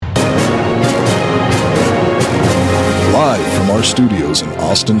our studios in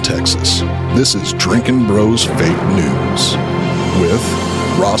Austin, Texas, this is Drinkin' Bros Fake News with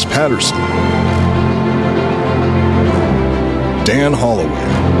Ross Patterson, Dan Holloway,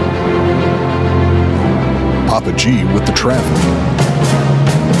 Papa G with the traffic,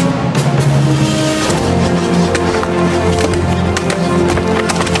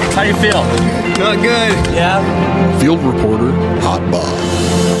 how do you feel? Not good. Yeah? field reporter Hot Bob,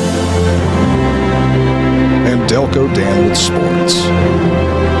 and Delco Dan with sports.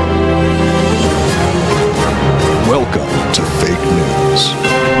 Welcome to Fake News.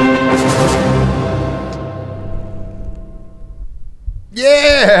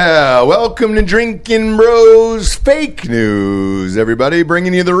 Yeah, welcome to Drinkin' Bros Fake News, everybody,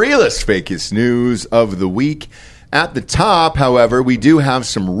 bringing you the realest, fakest news of the week. At the top, however, we do have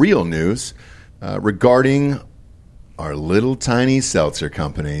some real news regarding our little tiny seltzer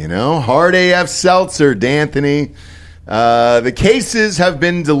company, Hard AF Seltzer, D'Anthony. The cases have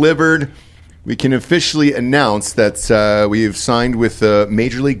been delivered. We can officially announce that we have signed with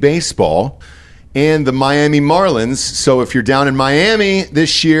Major League Baseball and the Miami Marlins. So if you're down in Miami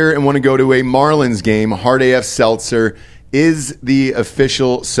this year and want to go to a Marlins game, Hard AF Seltzer is the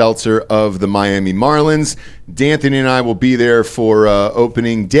official seltzer of the Miami Marlins. D'Anthony and I will be there for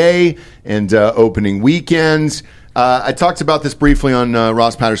opening day and opening weekend. I talked about this briefly on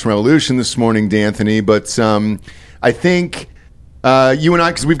Ross Patterson Revolution this morning, D'Anthony, but I think you and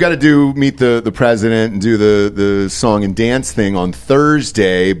I, because we've got to meet the president and do the song and dance thing on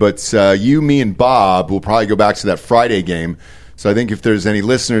Thursday, but you, me, and Bob will probably go back to that Friday game. So I think if there's any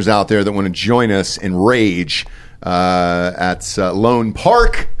listeners out there that want to join us and rage at Lone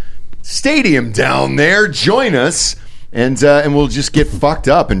Park Stadium down there, join us, and we'll just get fucked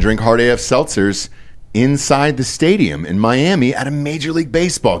up and drink Hard AF Seltzers inside the stadium in Miami at a Major League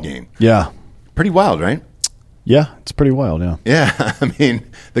Baseball game. Yeah. Pretty wild, right? Yeah, it's pretty wild, yeah. Yeah, I mean,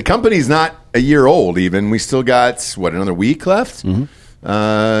 the company's not a year old even. We still got, another week left?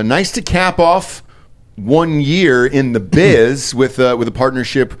 Mm-hmm. Nice to cap off 1 year in the biz with a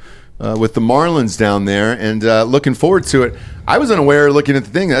partnership with the Marlins down there, and looking forward to it. I was unaware, looking at the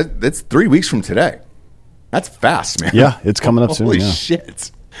thing, that's 3 weeks from today. That's fast, man. Yeah, it's coming up soon. Holy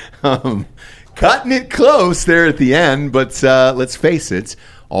shit. Cutting it close there at the end, but let's face it,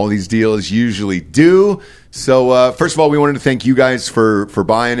 all these deals usually do. So first of all, we wanted to thank you guys for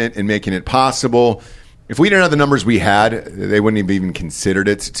buying it and making it possible. If we didn't have the numbers we had, they wouldn't have even considered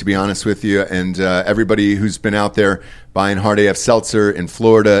it, to be honest with you. And everybody who's been out there buying Hard AF Seltzer in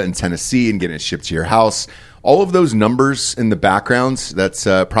Florida and Tennessee and getting it shipped to your house, all of those numbers in the backgrounds that's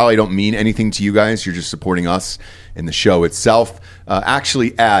probably don't mean anything to you guys. You're just supporting us in the show itself.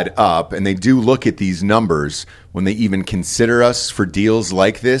 Actually add up, and they do look at these numbers when they even consider us for deals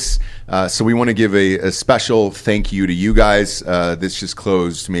like this. So we want to give a special thank you to you guys. This just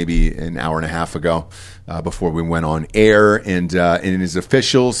closed maybe an hour and a half ago before we went on air, and it is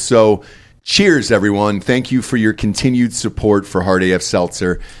official. So cheers, everyone. Thank you for your continued support for Hard AF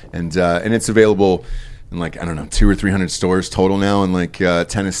Seltzer, and it's available in 200 or 300 stores total now in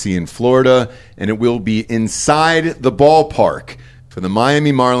Tennessee and Florida, and it will be inside the ballpark for the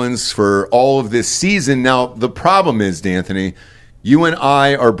Miami Marlins for all of this season. Now, the problem is, D'Anthony, you and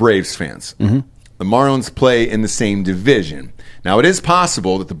I are Braves fans. Mm-hmm. The Marlins play in the same division. Now, it is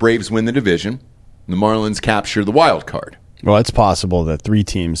possible that the Braves win the division and the Marlins capture the wild card. Well, it's possible that 3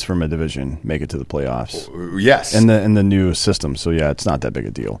 teams from a division make it to the playoffs. Yes. In the new system. So, yeah, it's not that big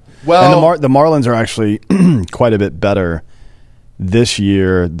a deal. Well, and the Marlins are actually quite a bit better this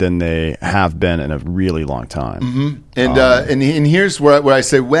year than they have been in a really long time. Mm-hmm. And here's where I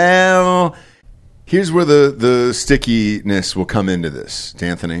say, well, here's where the stickiness will come into this,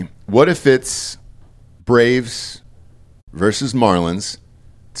 D'Anthony. What if it's Braves versus Marlins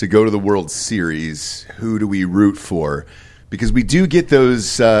to go to the World Series? Who do we root for? Because we do get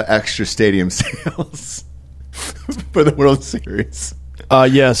those extra stadium sales for the World Series.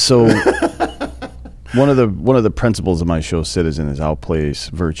 Yeah, so one of the principles of my show, Citizen, is outplace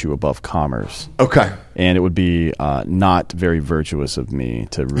virtue above commerce. Okay. And it would be not very virtuous of me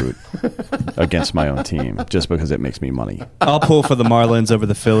to root against my own team just because it makes me money. I'll pull for the Marlins over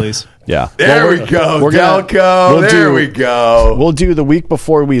the Phillies. Yeah. There we go, Delco. There we go. We'll do the week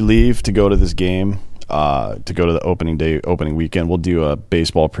before we leave to go to this game, to go to the opening weekend. We'll do a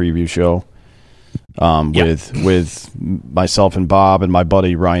baseball preview show with myself and Bob and my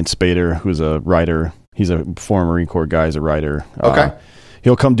buddy Ryan Spader, who's a writer. He's a former Marine Corps guy. He's a writer. Okay.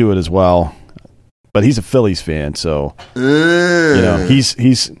 He'll come do it as well. But he's a Phillies fan, so he's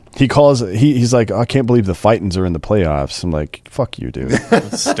like, I can't believe the Fightins are in the playoffs. I'm like, fuck you, dude.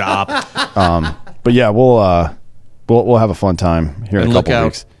 Stop. But yeah, we'll We'll have a fun time here in a couple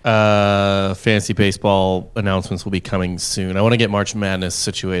weeks. Fantasy baseball announcements will be coming soon. I want to get March Madness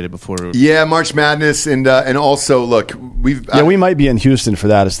situated before. Yeah, March Madness, and also look, we might be in Houston for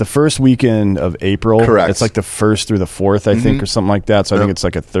that. It's the first weekend of April. Correct. It's like the 1st through the 4th, I think, or something like that. So I think it's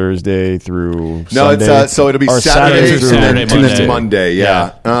like a Thursday through Sunday. No, so it'll be Saturday through Monday.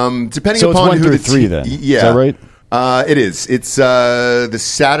 Yeah. Depending so upon it's 1 who through the 3 then. Yeah, is that right? It is. It's the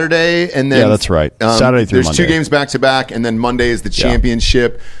Saturday, and then yeah, that's right. Saturday through there's Monday. 2 games back to back, and then Monday is the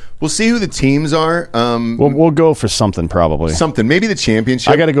championship. We'll see who the teams are. We'll go for something probably. Something, maybe the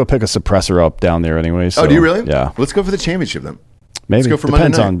championship. I got to go pick a suppressor up down there anyway. So, do you really? Yeah. Let's go for the championship then. Maybe. Let's go for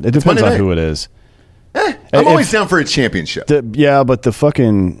depends Monday night. It depends on who it is. I'm always down for a championship. But the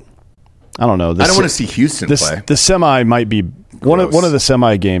fucking, I don't know. I don't want to see Houston play. The semi might be one of the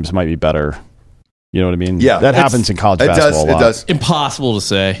semi games might be better. You know what I mean? Yeah, that happens in college basketball a lot. It does. Impossible to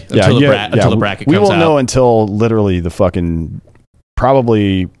say until the bracket comes out. We won't know until literally the fucking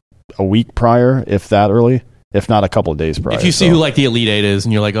probably a week prior, if that early, if not a couple of days prior. If you see who like the Elite Eight is,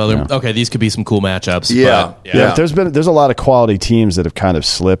 and you're like, okay, these could be some cool matchups. Yeah, but, There's a lot of quality teams that have kind of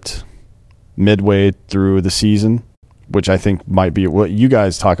slipped midway through the season, which I think might be what you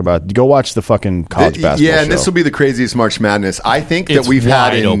guys talk about. Go watch the fucking college basketball Yeah, and show. this will be the craziest March Madness. I think that It's we've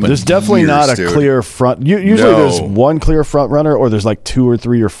had wide in open. There's definitely not a clear front. Usually there's one clear front runner, or there's like 2 or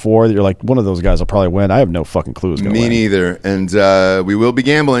 3 or 4 that you're like, one of those guys will probably win. I have no fucking clue who's going to win. Me neither. And we will be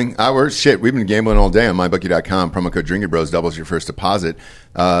gambling. We've been gambling all day on mybookie.com. Promo code Drinking Bros doubles your first deposit.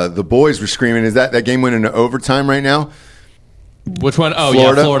 The boys were screaming, is that game went into overtime right now? Which one? Oh,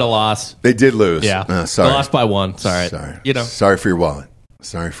 Florida? yeah, Florida lost. They did lose. Yeah. Sorry. They lost by 1. Sorry. Sorry for your wallet.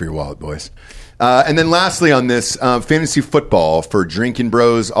 Sorry for your wallet, boys. And then lastly on this, fantasy football for Drinking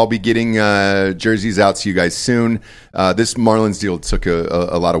Bros. I'll be getting jerseys out to you guys soon. This Marlins deal took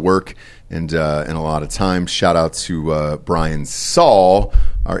a lot of work and a lot of time. Shout out to Brian Saul,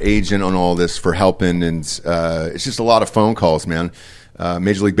 our agent on all this, for helping. And it's just a lot of phone calls, man.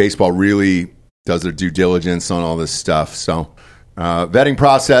 Major League Baseball really does their due diligence on all this stuff. So vetting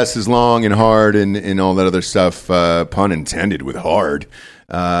process is long and hard and all that other stuff, pun intended with hard.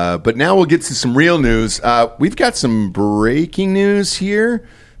 But now we'll get to some real news. We've got some breaking news here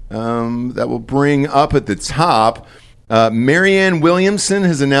that we'll bring up at the top. Marianne Williamson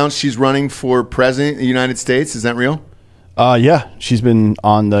has announced she's running for president of the United States. Is that real? Yeah, she's been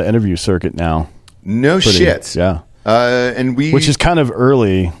on the interview circuit now. No shit. Yeah. Which is kind of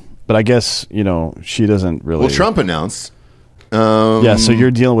early, but I guess, she doesn't really. Well, Trump announced. Yeah, so you're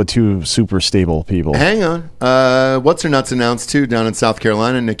dealing with 2 super stable people. Hang on. What's her nuts announced too down in South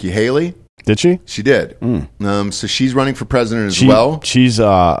Carolina? Nikki Haley. Did she? She did. So she's running for president as well. She's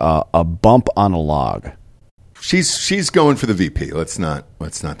a bump on a log. She's going for the VP. Let's not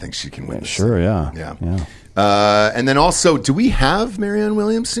think she can win. Sure. Yeah. And then also, do we have Marianne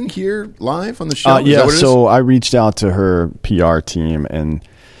Williamson here live on the show? Yeah. So I reached out to her PR team, and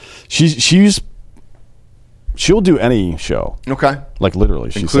she'll do any show. Okay. Like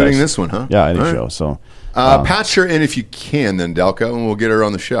literally, including this one, huh? Yeah, any show. So patch her in if you can, then Delco, and we'll get her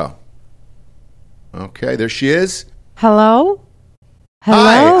on the show. Okay, there she is. Hello.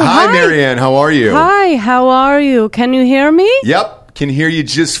 Hi, Marianne. How are you? Hi, how are you? Can you hear me? Yep, can hear you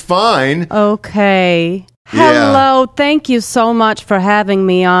just fine. Okay. Yeah. Hello. Thank you so much for having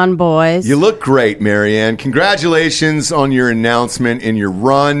me on, boys. You look great, Marianne. Congratulations on your announcement and your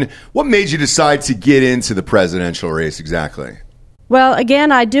run. What made you decide to get into the presidential race exactly? Well,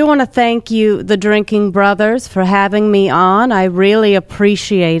 again, I do want to thank you, the Drinking Brothers, for having me on. I really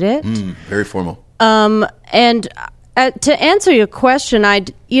appreciate it. Very formal. And to answer your question, I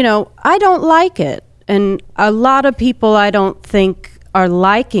don't like it. And a lot of people I don't think are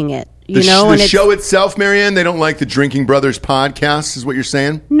liking it. The show itself, Marianne, they don't like the Drinking Brothers podcast, is what you're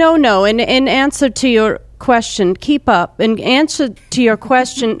saying? No. In answer to your question, keep up. In answer to your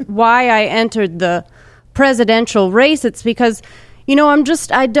question, why I entered the presidential race, it's because,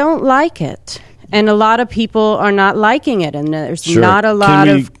 I don't like it. And a lot of people are not liking it. And there's not a lot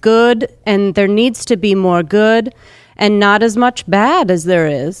of good, and there needs to be more good. And not as much bad as there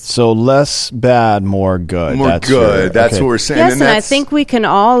is. So less bad, more good. That's what we're saying. Yes, and I think we can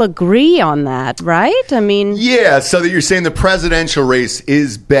all agree on that, right? I mean... Yeah, so that you're saying the presidential race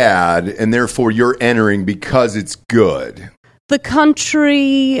is bad, and therefore you're entering because it's good. The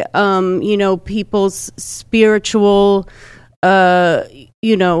country, people's spiritual, for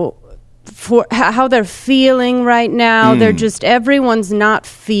how they're feeling right now. They're just, everyone's not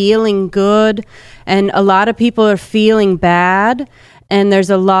feeling good, and a lot of people are feeling bad, and there's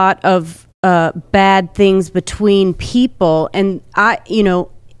a lot of bad things between people, and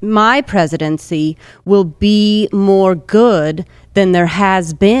my presidency will be more good than there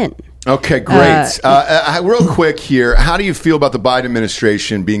has been. Okay, great. Real quick here, how do you feel about the Biden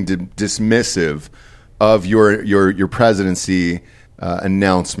administration being dismissive of your presidency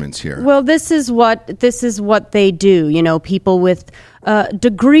announcements here? Well, this is what they do. You know, people with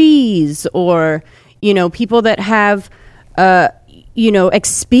degrees, or people that have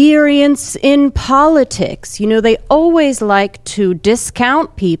experience in politics. They always like to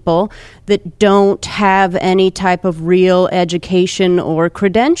discount people that don't have any type of real education or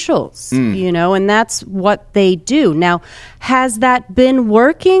credentials, and that's what they do. Now, has that been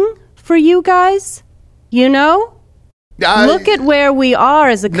working for you guys? Look at where we are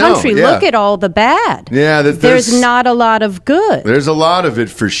as a country. Look at all the bad. Yeah, there's not a lot of good. There's a lot of it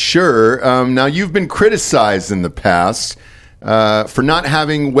for sure. Now, you've been criticized in the past for not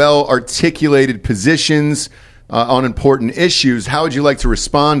having well-articulated positions on important issues. How would you like to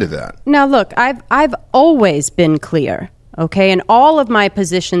respond to that? Now, look, I've always been clear, okay? And all of my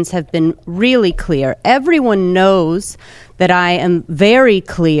positions have been really clear. Everyone knows that I am very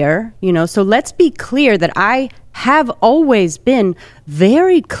clear, so let's be clear that I have always been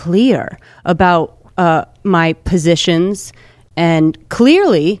very clear about my positions, and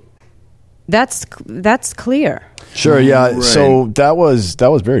clearly that's clear. Sure, yeah. Right. So that was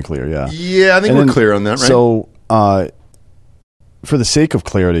very clear, yeah. Yeah, I think we're clear on that, right? So for the sake of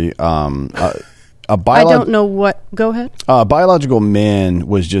clarity, I don't know what. Go ahead. Biological Man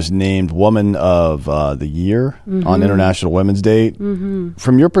was just named Woman of the Year on International Women's Day. Mm-hmm.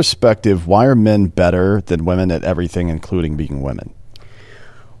 From your perspective, why are men better than women at everything, including being women?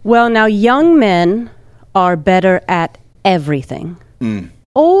 Well, now young men are better at everything.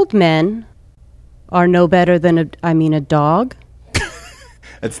 Old men are no better than a dog.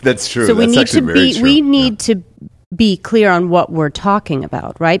 That's true. So we that's need to be clear on what we're talking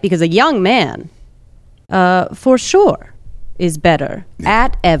about, right? Because a young man, for sure, is better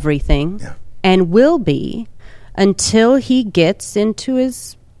at everything and will be until he gets into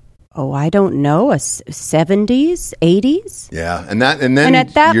his, I don't know, 70s, 80s. Yeah, and then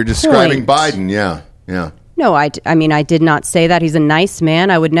at that you're describing point, Biden. Yeah. No, I did not say that. He's a nice man.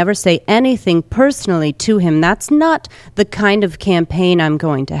 I would never say anything personally to him. That's not the kind of campaign I'm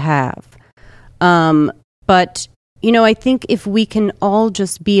going to have. But, I think if we can all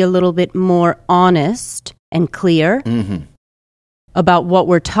just be a little bit more honest and clear about what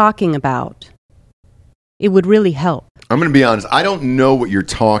we're talking about, it would really help. I'm going to be honest. I don't know what you're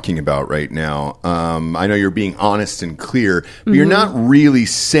talking about right now. I know you're being honest and clear, but you're not really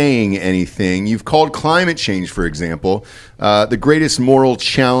saying anything. You've called climate change, for example, the greatest moral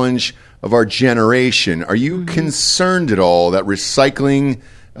challenge of our generation. Are you concerned at all that recycling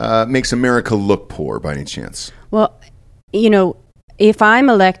makes America look poor by any chance? Well, if I'm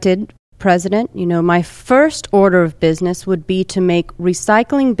elected president, my first order of business would be to make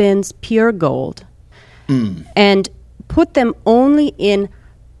recycling bins pure gold. And put them only in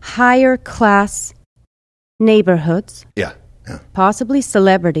higher class neighborhoods. Yeah. Possibly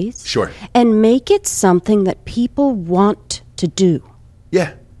celebrities. Sure. And make it something that people want to do.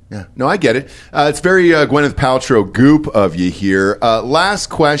 Yeah. No, I get it. It's very Gwyneth Paltrow goop of you here. Last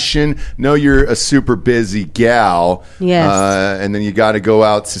question. Know you're a super busy gal. Yes. And then you got to go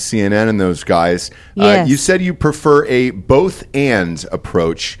out to CNN and those guys. Yes. You said you prefer a both-and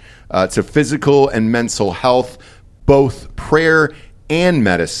approach to physical and mental health, both prayer and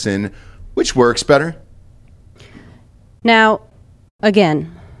medicine. Which works better? Now,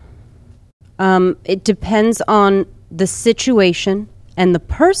 again, it depends on the situation and the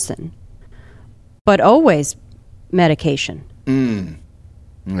person, but always medication.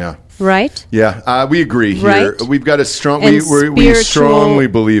 Yeah. Right? Yeah, we agree here. Right? We've got a strong. And We strongly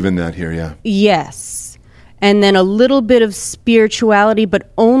believe in that here. Yeah. Yes. And then a little bit of spirituality,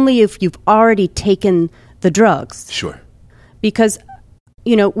 but only if you've already taken the drugs. Sure. Because,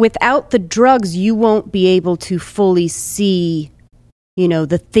 without the drugs, you won't be able to fully see,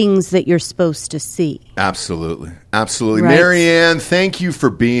 the things that you're supposed to see. Absolutely. Right. Marianne, thank you for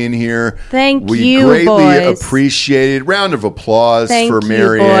being here. Thank we you, greatly boys. appreciate it. Round of applause Thank for you,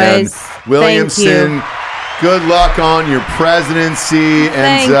 Marianne boys. Williamson. Thank you. Good luck on your presidency, and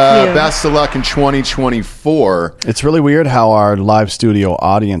Thank you. best of luck in 2024. It's really weird how our live studio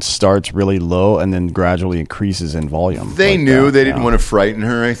audience starts really low and then gradually increases in volume. They like knew that, they didn't want to frighten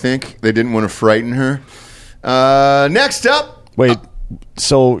her, I think. They didn't want to frighten her. Next up. Wait,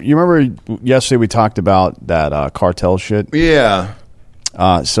 so you remember yesterday we talked about that cartel shit? Yeah.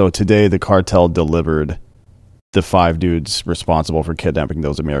 So today the cartel delivered the 5 dudes responsible for kidnapping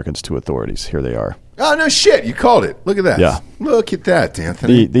those Americans to authorities. Here they are. Oh, no shit. You called it. Look at that. Yeah. Look at that,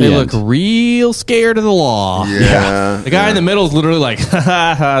 Anthony. The They end. look real scared of the law. Yeah. The guy in the middle is literally like, ha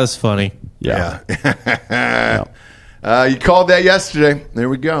ha ha, that's funny. Yeah. You called that yesterday. There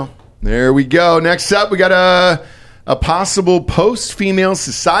we go. Next up, we got a possible post-female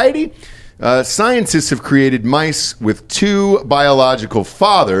society. Scientists have created mice with 2 biological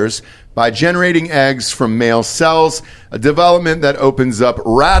fathers by generating eggs from male cells, a development that opens up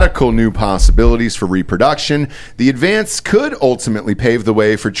radical new possibilities for reproduction. The advance could ultimately pave the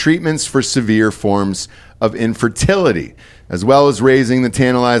way for treatments for severe forms of infertility, as well as raising the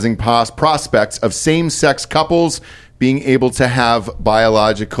tantalizing prospects of same-sex couples being able to have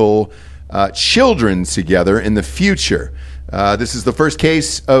biological children together in the future. This is the first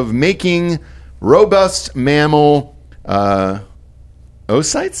case of making robust mammal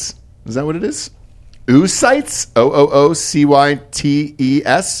oocytes. Is that what it is? Oocytes?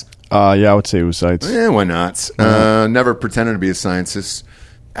 OOOCYTES? Yeah, I would say oocytes. Why not? Never pretended to be a scientist,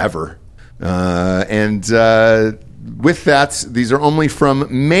 ever. And with that, these are only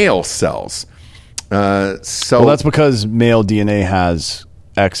from male cells. Well, that's because male DNA has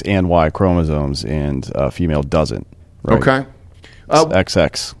X and Y chromosomes, and female doesn't. Right? Okay. It's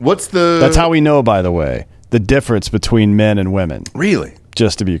XX. What's the... That's how we know, by the way, the difference between men and women. Really?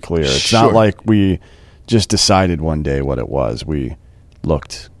 Just to be clear. It's Sure. not like we just decided one day what it was. We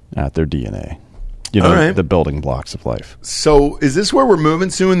looked at their DNA. You know, All right. the building blocks of life. So is this where we're moving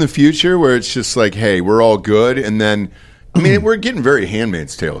to in the future, where it's just like, hey, we're all good, and then... I mean, we're getting very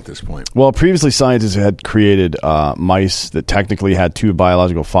Handmaid's Tale at this point. Well, previously scientists had created mice that technically had 2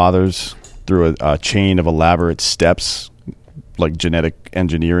 biological fathers through a chain of elaborate steps, like genetic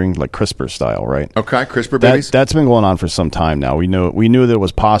engineering, like CRISPR style, right? Okay, CRISPR babies? That's been going on for some time now. We knew that it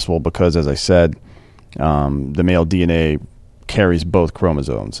was possible because, as I said, the male DNA carries both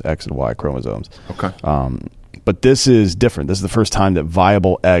chromosomes, X and Y chromosomes. Okay. But this is different. This is the first time that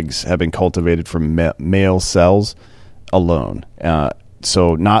viable eggs have been cultivated from male cells alone.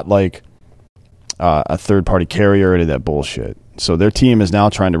 So not like a third-party carrier or any of that bullshit. So their team is now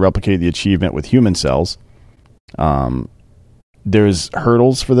trying to replicate the achievement with human cells. There's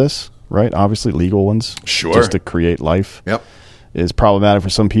hurdles for this, right? Obviously legal ones. Sure. Just to create life. Yep. Is problematic for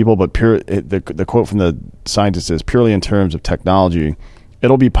some people, but the quote from the scientist is, purely in terms of technology,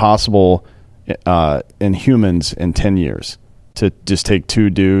 it'll be possible in humans in 10 years to just take 2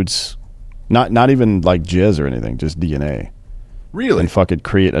 dudes, not even like jizz or anything, just DNA, Really? and fucking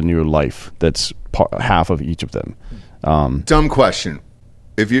create a new life that's half of each of them. Dumb question.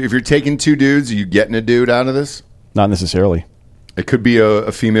 If you're taking 2 dudes, are you getting a dude out of this? Not necessarily. It could be a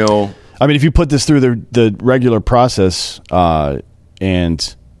female... I mean, if you put this through the regular process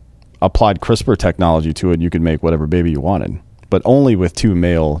and applied CRISPR technology to it, you could make whatever baby you wanted, but only with 2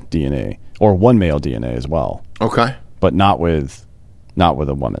 male DNA or 1 male DNA as well. Okay. But not with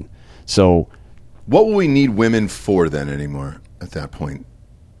a woman. So What will we need women for then anymore at that point?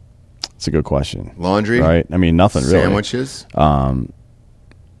 it's a good question. Laundry? Right? I mean, nothing really. Sandwiches?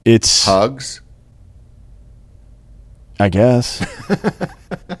 It's, Hugs? I guess.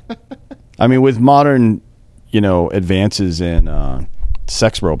 I mean, with modern, advances in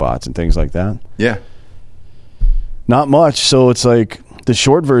sex robots and things like that, Yeah. not much. So it's like the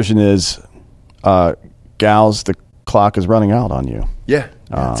short version is, gals, the clock is running out on you. Yeah.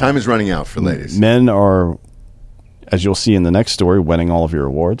 Time is running out for ladies. Men are, as you'll see in the next story, winning all of your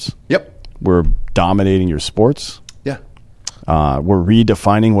awards. Yep. We're dominating your sports. Yeah. We're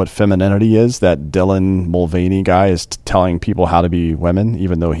redefining what femininity is. That Dylan Mulvaney guy is telling people how to be women,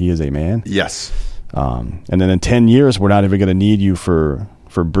 even though he is a man. Yes. And then in 10 years, we're not even going to need you for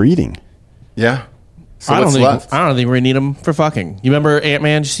breeding. Yeah. So I what's don't left? think we need them for fucking. You remember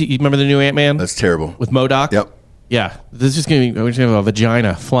Ant-Man? You remember the new Ant-Man That's terrible. with MODOK? Yep. Yeah, this is just gonna be. We're just gonna have a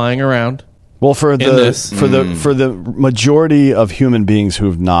vagina flying around. Well, for this. the majority of human beings who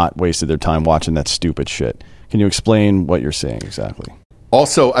have not wasted their time watching that stupid shit, can you explain what you're saying exactly?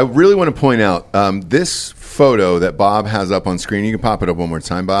 Also, I really want to point out this photo that Bob has up on screen. You can pop it up one more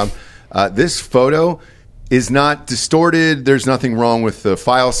time, Bob. This photo is not distorted. There's nothing wrong with the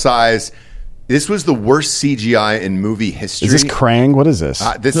file size. This was the worst CGI in movie history. Is this Krang? What is this?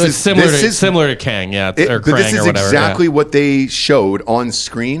 This So is it's similar this to is- similar to Kang, yeah, or but Krang this is or whatever. exactly yeah. what they showed on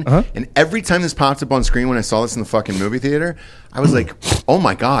screen. Uh-huh. And every time this popped up on screen when I saw this in the fucking movie theater, I was like, oh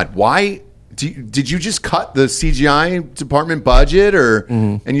my God, why? Did you just cut the CGI department budget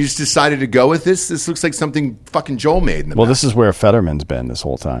and you just decided to go with this? This looks like something fucking Joel made in the Well, back. this is where Fetterman's been this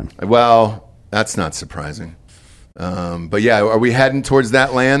whole time. Well, that's not surprising. But yeah, are we heading towards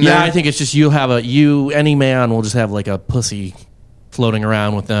that land? Yeah, there? I think it's just any man will just have like a pussy floating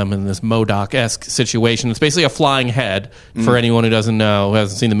around with them in this MODOK-esque situation. It's basically a flying head for anyone who doesn't know, who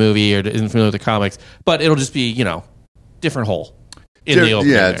hasn't seen the movie or isn't familiar with the comics. But it'll just be, different hole in the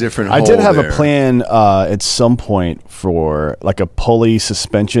opening. Yeah, there. different. I did have there. a plan at some point for like a pulley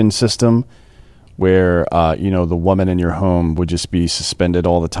suspension system where the woman in your home would just be suspended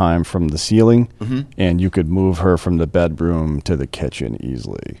all the time from the ceiling, and you could move her from the bedroom to the kitchen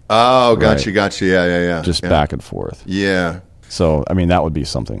easily. Oh, gotcha. Yeah. Just back and forth. Yeah. So, I mean, that would be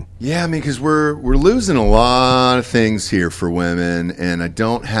something. Yeah, I mean, because we're losing a lot of things here for women, and I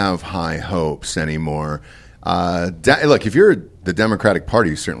don't have high hopes anymore. Look, if you're the Democratic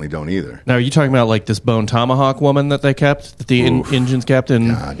Party, you certainly don't either. Now, are you talking about like this bone tomahawk woman that they kept, that the Indians kept in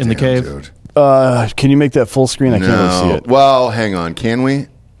the cave? Dude. Can you make that full screen? I can't really see it. Well, hang on. Can we?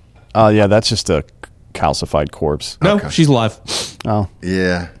 Yeah, that's just a calcified corpse. No, she's alive. Oh,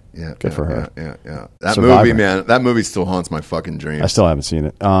 Yeah. Good for her. Yeah. That Survivor. movie, man, that movie still haunts my fucking dreams. I still haven't seen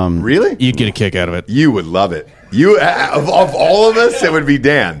it. Really? You'd get a kick out of it. You would love it. You of all of us, it would be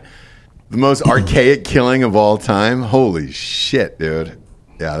Dan. The most archaic killing of all time. Holy shit, dude.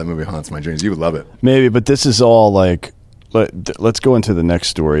 Yeah, that movie haunts my dreams. You would love it. Maybe, but this is all like. Let's go into the next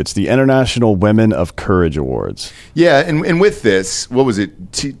story. It's the International Women of Courage Awards. Yeah, and with this, what was it?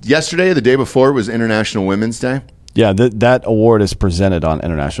 Yesterday, the day before, was International Women's Day? Yeah, that award is presented on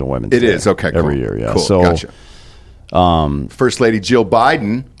International Women's Day. It is, okay, cool. Every year, yeah. Cool, So, gotcha. First Lady Jill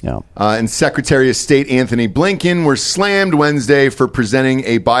Biden and Secretary of State Anthony Blinken were slammed Wednesday for presenting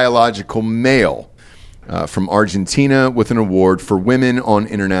a biological male from Argentina with an award for women on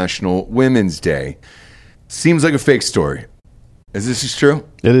International Women's Day. Seems like a fake story. Is this just true?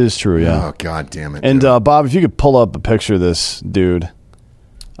 it is true, yeah. Oh, God damn it. And dude. Bob, if you could pull up a picture of this dude,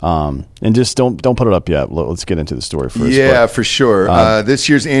 and just don't put it up yet. Let's get into the story first. Yeah, for sure. This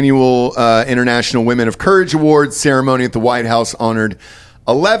year's annual International Women of Courage Awards ceremony at the White House honored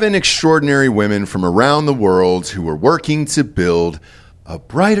 11 extraordinary women from around the world who were working to build a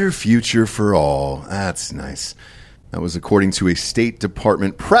brighter future for all. That's nice. That was according to a State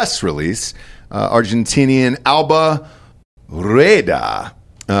Department press release. Argentinian Alba Rueda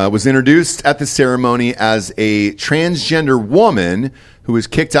was introduced at the ceremony as a transgender woman who was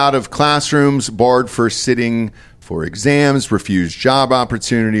kicked out of classrooms, barred for sitting for exams, refused job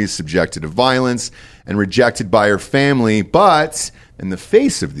opportunities, subjected to violence, and rejected by her family. But in the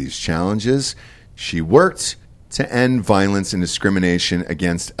face of these challenges, she worked to end violence and discrimination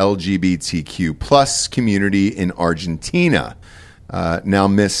against LGBTQ plus community in Argentina. Now,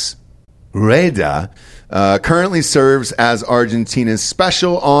 Miss Rueda currently serves as Argentina's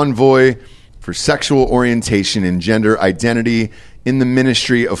special envoy for sexual orientation and gender identity in the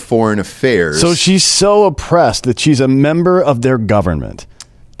Ministry of Foreign Affairs. So she's so oppressed that she's a member of their government.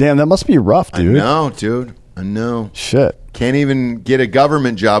 Damn, that must be rough, dude. I know, dude. I know. Shit. Can't even get a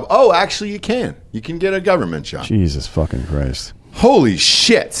government job. Oh, actually, you can. You can get a government job. Jesus fucking Christ. Holy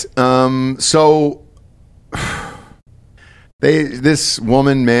shit. So this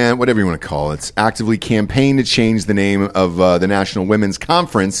woman, man, whatever you want to call it, actively campaigned to change the name of the National Women's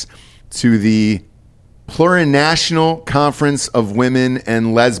Conference to the Plurinational Conference of Women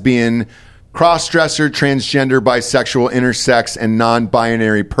and Lesbian, Cross-Dresser, Transgender, Bisexual, Intersex, and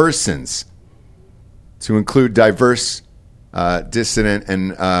Non-Binary Persons, to include diverse, dissident,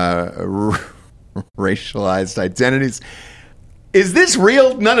 and racialized identities. Is this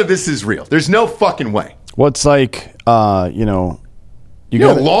real? None of this is real. There's no fucking way. What's like, You know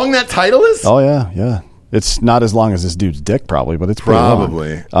how long that title is? Oh, yeah. It's not as long as this dude's dick, probably, but it's pretty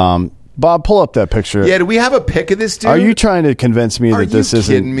Probably. long. Bob, pull up that picture. Yeah, do we have a pic of this dude? Are you trying to convince me that this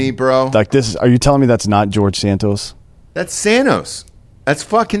isn't... Are you kidding me, bro? Like this? Are you telling me that's not George Santos? That's Santos. That's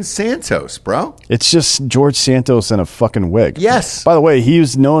fucking Santos, bro. It's just George Santos in a fucking wig. Yes. By the way, he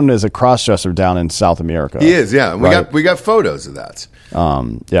was known as a cross-dresser down in South America. He is, yeah. Right. We got photos of that.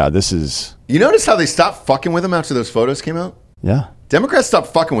 Yeah, this is... You notice how they stopped fucking with him after those photos came out? Yeah. Democrats stopped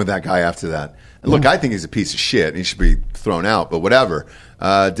fucking with that guy after that. And look, I think he's a piece of shit and he should be thrown out, but whatever.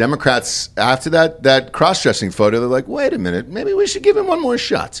 Democrats, after that cross-dressing photo, they're like, wait a minute, maybe we should give him one more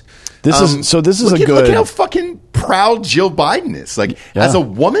shot. This is look a good... Look at how fucking proud Jill Biden is. Like, as a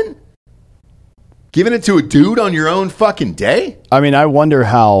woman, giving it to a dude on your own fucking day? I mean, I wonder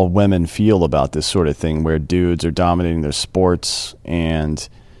how women feel about this sort of thing where dudes are dominating their sports and...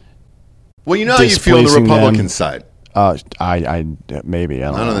 Well, you know how you feel on the displacing Republican them. side. I maybe. I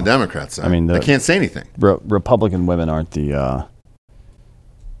don't know. Not on the Democrat side. I mean, I can't say anything. Republican women aren't the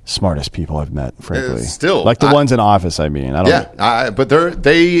smartest people I've met, frankly. Still, like the ones in office. I mean, I don't. Yeah, but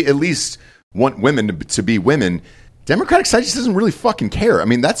they at least want women to be women. Democratic side just doesn't really fucking care. I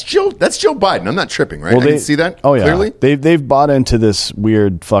mean, that's Joe Biden. I'm not tripping, right? I can see that clearly. They've bought into this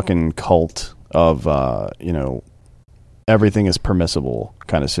weird fucking cult of, everything is permissible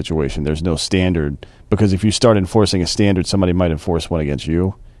kind of situation. There's no standard, because if you start enforcing a standard, somebody might enforce one against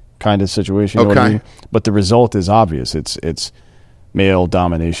you kind of situation. You know what I mean? But the result is obvious. It's male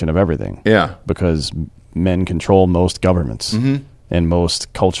domination of everything. Yeah. Because men control most governments and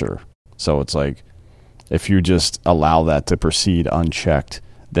most culture. So it's like, if you just allow that to proceed unchecked,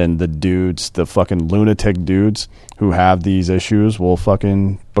 then the fucking lunatic dudes who have these issues will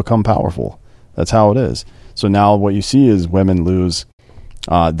fucking become powerful. That's how it is. So now what you see is women lose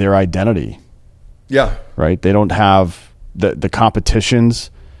their identity. Yeah. Right? They don't have the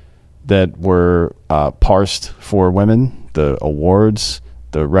competitions that were parsed for women, the awards,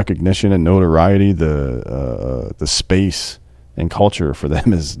 the recognition and notoriety, the space and culture for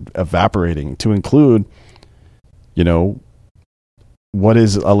them is evaporating, to include, what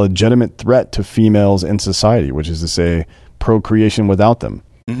is a legitimate threat to females in society, which is to say procreation without them.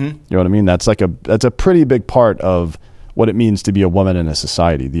 Mm-hmm. You know what I mean? That's a pretty big part of what it means to be a woman in a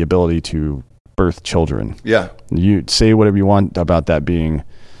society, the ability to birth children. Yeah. You say whatever you want about that being,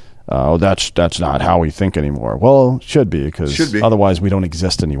 that's not how we think anymore. Well, it should be, because otherwise we don't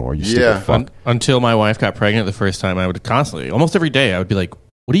exist anymore. You stupid fuck. Until my wife got pregnant the first time, I would constantly, almost every day, I would be like,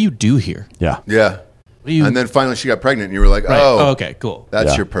 what do you do here? Yeah. Yeah. And then finally she got pregnant and you were like, okay, cool.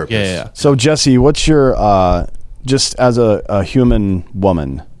 That's your purpose. Yeah. So Jesse, what's your, just as a human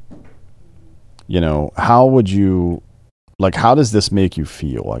woman, how would you, how does this make you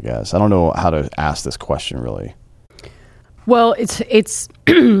feel, I guess? I don't know how to ask this question, really. Well, it's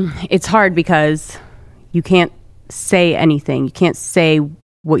it's hard because you can't say anything. You can't say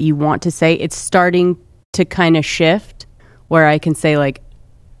what you want to say. It's starting to kind of shift where I can say,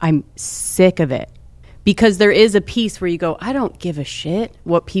 I'm sick of it. Because there is a piece where you go, I don't give a shit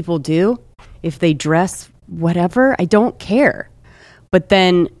what people do. If they dress whatever, I don't care. But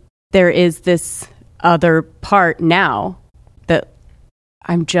then there is this other part now that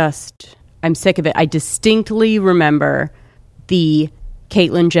I'm sick of it. I distinctly remember the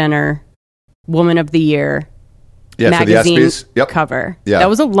Caitlyn Jenner Woman of the Year magazine cover. Yeah. That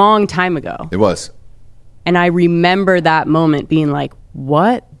was a long time ago. It was. And I remember that moment being like,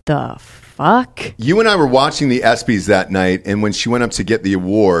 what the fuck? You and I were watching the ESPYs that night, and when she went up to get the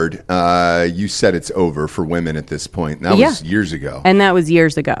award, you said it's over for women at this point. That was years ago. And that was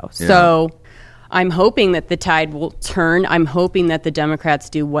years ago. Yeah. So I'm hoping that the tide will turn. I'm hoping that the Democrats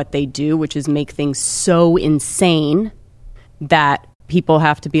do what they do, which is make things so insane that people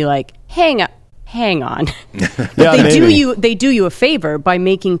have to be like, hang on. They do you a favor by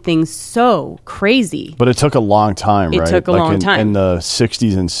making things so crazy. But it took a long time, right? It took a long time. In the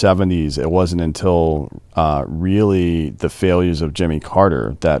 60s and 70s, it wasn't until really the failures of Jimmy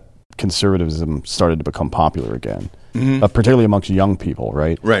Carter that conservatism started to become popular again, particularly amongst young people,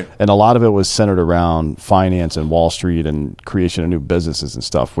 right? Right. And a lot of it was centered around finance and Wall Street and creation of new businesses and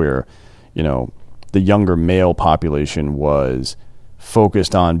stuff where, the younger male population was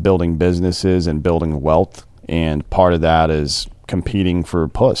focused on building businesses and building wealth, and part of that is competing for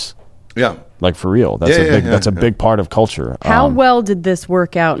puss. Yeah, for real. That's a big part of culture. How well did this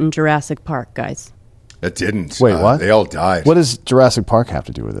work out in Jurassic Park, guys? It didn't. Wait, what? They all died. What does Jurassic Park have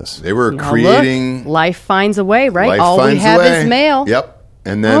to do with this? They were creating. Look, life finds a way, right? All we have is male. Yep,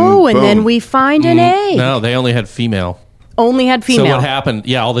 and then and then we find an egg. No, they only had female. Only had female. So what happened?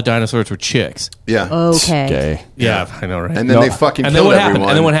 Yeah, all the dinosaurs were chicks. Yeah. Okay. Gay. Yeah, I know, right? And then they fucking killed everyone.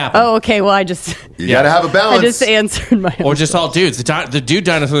 And then what happened? Oh, okay. Well, you got to have a balance. I just answered my. Or just all dudes. The dude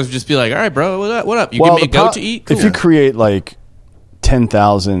dinosaurs would just be like, all right, bro, what up? You give me a goat to eat? Cool. If you create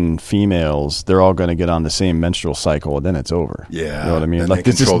 10,000 females, they're all going to get on the same menstrual cycle, and then it's over. Yeah. You know what I mean? Then they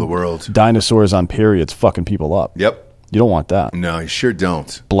control the world. Dinosaurs on periods fucking people up. Yep. You don't want that. No, you sure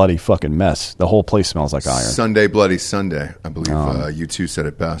don't. Bloody fucking mess. The whole place smells like iron. Sunday, Bloody Sunday. I believe U2 said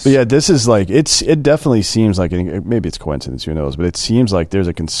it best. But yeah, this is it definitely seems like, maybe it's coincidence, who knows, but it seems like there's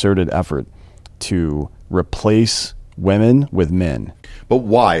a concerted effort to replace women with men. But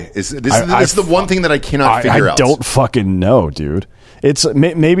why? This is the one thing that I cannot figure out. I don't fucking know, dude. It's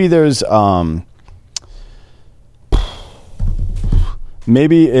maybe there's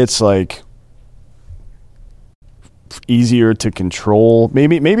maybe it's easier to control.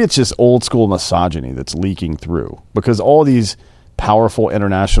 Maybe it's just old school misogyny that's leaking through, because all these powerful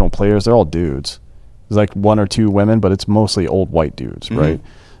international players, they're all dudes. There's one or two women, but it's mostly old white dudes, right?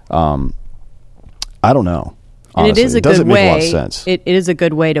 I don't know. And honestly. it is a doesn't good make way. A lot of sense. It is a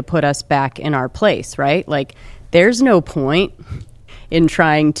good way to put us back in our place, right? There's no point. in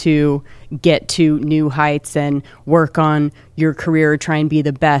trying to get to new heights and work on your career, try and be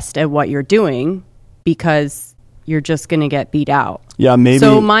the best at what you're doing, because you're just going to get beat out. Yeah, maybe.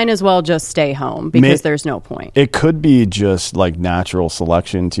 So might as well just stay home because there's no point. It could be just like natural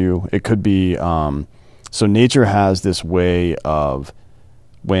selection too. It could be, so nature has this way of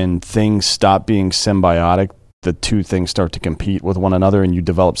when things stop being symbiotic, the two things start to compete with one another and you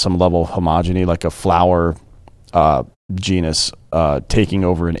develop some level of homogeny, like a flower genus taking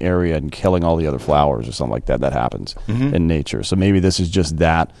over an area and killing all the other flowers or something like that. That happens in nature. So maybe this is just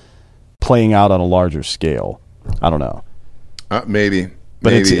that playing out on a larger scale. I don't know. Maybe.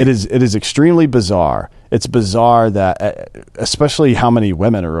 But it is extremely bizarre. It's bizarre that, especially how many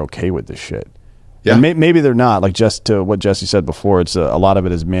women are okay with this shit. Yeah. And maybe they're not. Like just to what Jesse said before, it's a lot of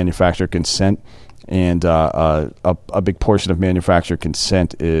it is manufacturer consent, and a big portion of manufacturer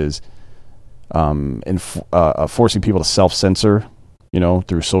consent is forcing people to self-censor,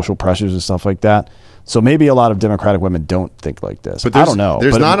 through social pressures and stuff like that. So maybe a lot of Democratic women don't think like this. But I don't know.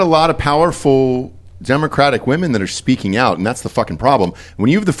 There's not a lot of powerful Democratic women that are speaking out, and that's the fucking problem.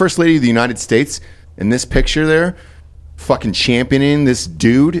 When you have the First Lady of the United States in this picture there, fucking championing this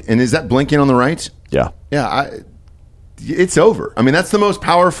dude, and is that Blinken on the right? Yeah. Yeah, it's over. I mean, that's the most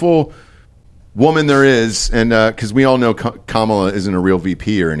powerful woman there is, and because we all know Kamala isn't a real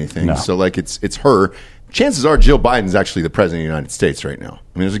VP or anything, No. so like it's her. Chances are Jill Biden's actually the president of the United States right now.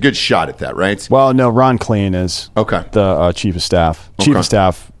 I mean, there's a good shot at that, right? Well, no, Ron Klain is the chief of staff. Chief of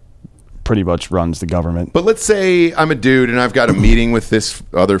staff pretty much runs the government. But let's say I'm a dude and I've got a meeting with this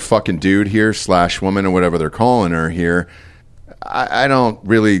other fucking dude here / woman or whatever they're calling her here. I don't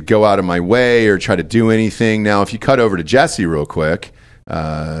really go out of my way or try to do anything. Now, if you cut over to Jesse real quick,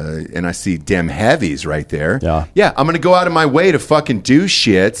 and I see Dem Heavies right there. Yeah, I'm going to go out of my way to fucking do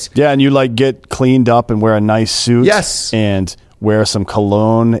shit. Yeah, and you like get cleaned up and wear a nice suit. Yes. And wear some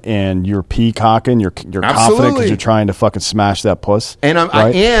cologne and you're peacocking. You're confident because you're trying to fucking smash that puss. And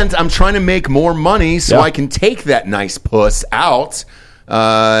I'm trying to make more money so I can take that nice puss out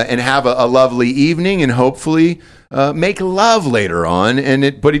and have a lovely evening and hopefully make love later on.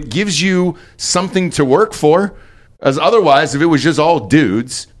 But it gives you something to work for. As otherwise, if it was just all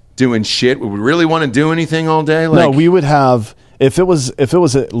dudes doing shit, would we really want to do anything all day? No, we would have, if it was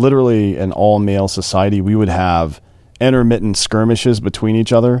literally an all male society, we would have intermittent skirmishes between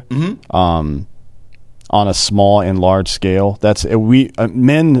each other on a small and large scale.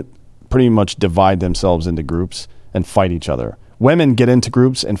 Men pretty much divide themselves into groups and fight each other. Women get into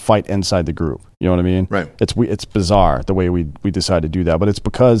groups and fight inside the group. You know what I mean? Right. It's bizarre the way we decide to do that, but it's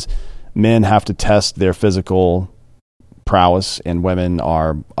because men have to test their physical prowess and women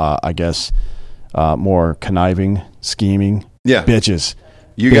are, I guess, more conniving, scheming bitches.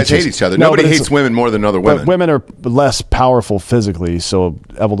 You guys hate each other. Nobody hates women more than other women. But women are less powerful physically, so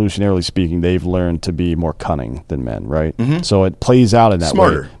evolutionarily speaking, they've learned to be more cunning than men, right? Mm-hmm. So it plays out in that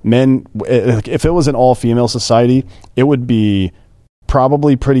way. Men, if it was an all-female society, it would be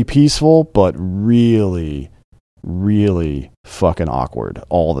probably pretty peaceful, but really, really fucking awkward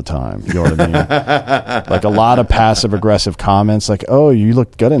all the time. You know what I mean? Like a lot of passive-aggressive comments like, oh, you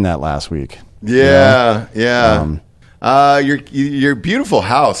looked good in that last week. Yeah, your beautiful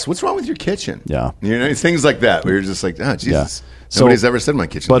house. What's wrong with your kitchen? Yeah. It's things like that where you're just like, oh, Jesus. Yeah. Nobody's ever said my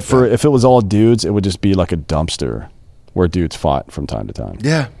kitchen. But if it was all dudes, it would just be like a dumpster where dudes fought from time to time.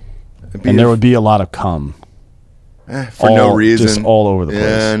 Yeah. And there would be a lot of cum. For no reason. Just all over the place.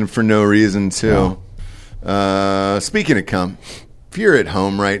 And for no reason, too. Yeah. Speaking of cum, if you're at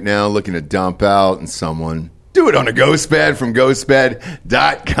home right now looking to dump out on someone, do it on a ghost bed from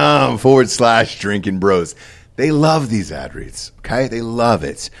ghostbed.com/drinking bros. They love these ad reads, okay? They love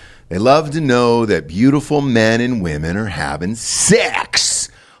it. They love to know that beautiful men and women are having sex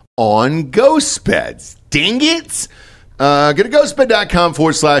on ghost beds. Dang it. Go to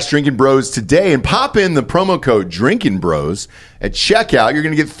ghostbed.com/drinking bros today and pop in the promo code drinking bros at checkout. You're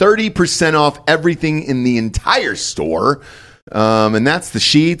going to get 30% off everything in the entire store. And that's the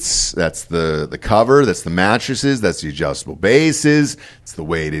sheets, that's the cover, that's the mattresses, that's the adjustable bases, it's the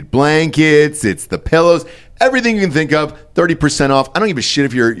weighted blankets, it's the pillows, everything you can think of, 30% off. I don't give a shit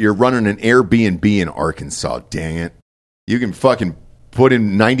if you're running an Airbnb in Arkansas, dang it. You can fucking put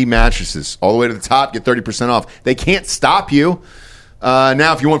in 90 mattresses all the way to the top, get 30% off. They can't stop you.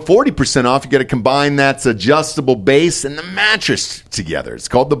 Now, if you want 40% off, you got to combine that adjustable base and the mattress together. It's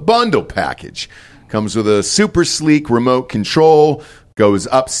called the bundle package. Comes with a super sleek remote control, goes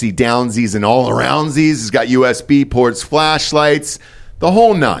upsy downsies and all aroundsies. It's got USB ports, flashlights, the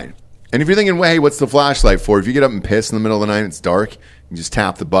whole nine. And if you're thinking, hey, what's the flashlight for? If you get up and piss in the middle of the night and it's dark, you just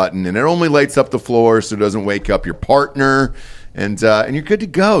tap the button and it only lights up the floor so it doesn't wake up your partner. and you're good to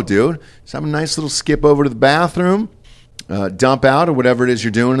go, dude. Just have a nice little skip over to the bathroom, dump out or whatever it is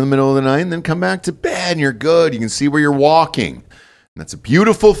you're doing in the middle of the night, and then come back to bed, and you're good. You can see where you're walking. And that's a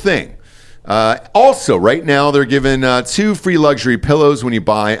beautiful thing. Also, right now, they're giving 2 free luxury pillows when you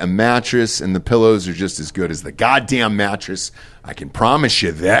buy a mattress, and the pillows are just as good as the goddamn mattress. I can promise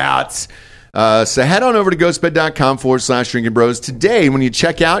you that. So head on over to ghostbed.com/Drinking Bros. Today, when you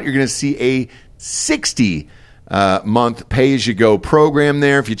check out, you're going to see a 60-month pay-as-you-go program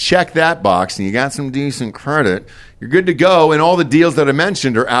there. If you check that box and you got some decent credit, you're good to go. And all the deals that I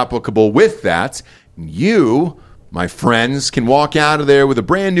mentioned are applicable with that. You, my friends, can walk out of there with a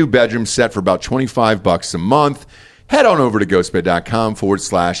brand new bedroom set for about $25 a month. Head on over to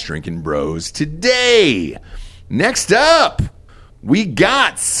ghostbed.com/Drinking Bros today. Next up, we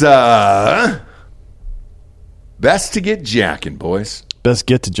got Best to Get Jackin', boys. Best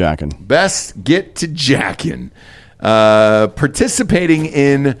get to jacking. Best Get to Jackin'. Participating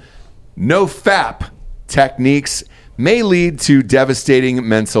in no-fap techniques may lead to devastating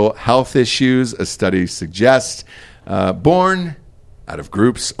mental health issues, a study suggests. Born out of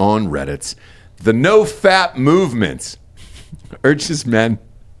groups on Reddit, the no-fap movement urges men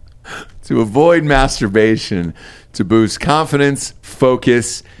to avoid masturbation to boost confidence,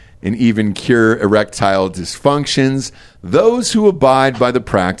 focus, and even cure erectile dysfunctions. Those who abide by the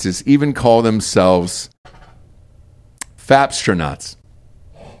practice even call themselves fapstronauts.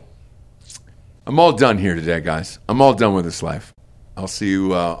 I'm all done here today, guys. I'm all done with this life. I'll see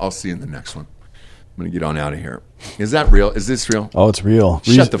you in the next one. I'm going to get on out of here. Is that real? Is this real? Oh, it's real.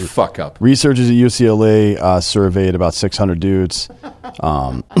 Shut the fuck up. Researchers at UCLA surveyed about 600 dudes.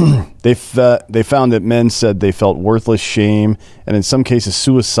 They found that men said they felt worthless, shame, and in some cases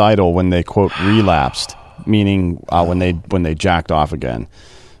suicidal when they, quote, relapsed, meaning when they jacked off again.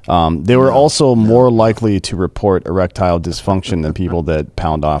 They were also more likely to report erectile dysfunction than people that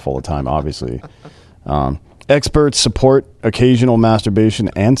pound off all the time, obviously. Experts support occasional masturbation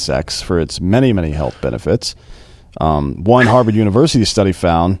and sex for its many, many health benefits. One Harvard University study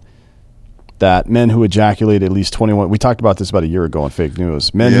found that men who ejaculate at least 21... We talked about this about a year ago on Fake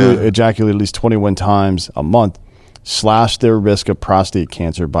News. Men who ejaculate at least 21 times a month slash their risk of prostate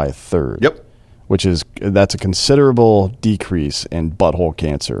cancer by a third. Yep. That's a considerable decrease in butthole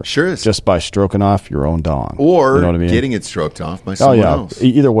cancer. Sure is. Just by stroking off your own dong. Or you know what I mean? Getting it stroked off by someone else.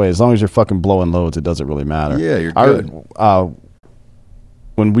 Either way, as long as you're fucking blowing loads, it doesn't really matter. Yeah, you're good.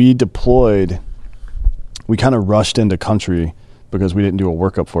 When we deployed, we kind of rushed into country because we didn't do a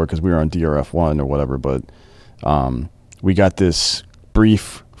workup for it because we were on DRF-1 or whatever, but we got this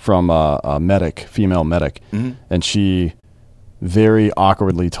brief from a medic, female medic, and she very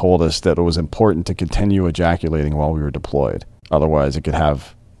awkwardly told us that it was important to continue ejaculating while we were deployed. Otherwise,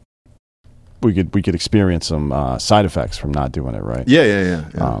 we could experience some side effects from not doing it right.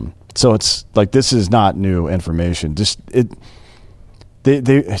 Yeah. So it's like, this is not new information. Here's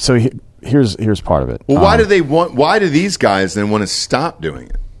part of it. Well, why do these guys then want to stop doing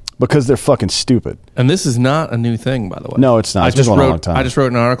it? Because they're fucking stupid. And this is not a new thing, by the way. No, it's not. It's been going on a long time. I just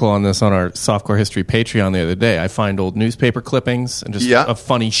wrote an article on this on our Softcore History Patreon the other day. I find old newspaper clippings and just of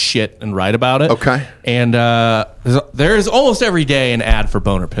funny shit and write about it. Okay. And there is almost every day an ad for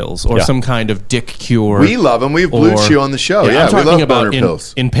boner pills or some kind of dick cure. We love them. We've Blue Chew on the show. Yeah, I'm we love about boner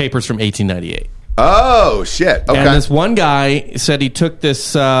pills. in papers from 1898. Oh, shit. Okay. And this one guy said he took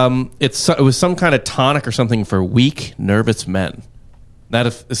this, it was some kind of tonic or something for weak, nervous men. That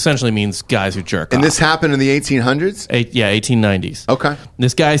essentially means guys who jerk off. And this happened in the 1800s? 1890s. Okay.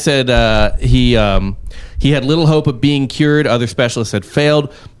 This guy said he had little hope of being cured. Other specialists had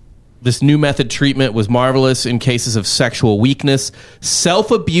failed. This new method treatment was marvelous in cases of sexual weakness.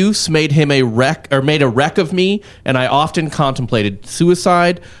 Self-abuse made him a wreck of me, and I often contemplated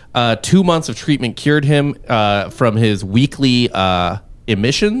suicide. 2 months of treatment cured him from his weekly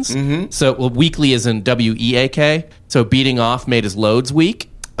emissions. So weekly is in WEAK. So beating off made his loads weak.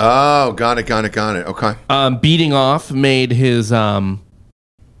 Oh, got it. Okay. Beating off made his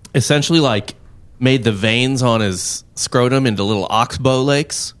essentially like made the veins on his scrotum into little oxbow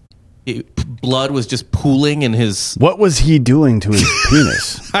lakes. Blood was just pooling in his... What was he doing to his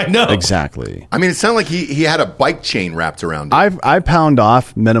penis? I know. Exactly. I mean, it sounded like he had a bike chain wrapped around it. I pound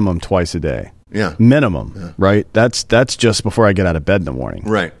off minimum twice a day. Yeah. Minimum, right? That's just before I get out of bed in the morning.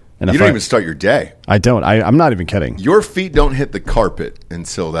 Right. And you don't even start your day. I don't. I'm not even kidding. Your feet don't hit the carpet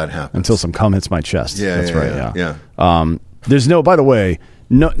until that happens. Until some cum hits my chest. Yeah, that's right. Yeah. There's by the way,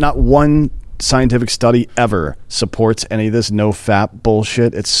 not one scientific study ever supports any of this no-fap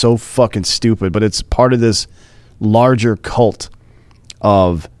bullshit. It's so fucking stupid, but it's part of this larger cult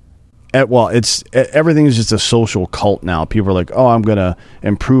of Well, everything is just a social cult now. People are like, oh, I'm gonna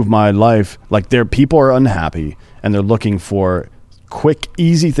improve my life. Like, people are unhappy and they're looking for quick,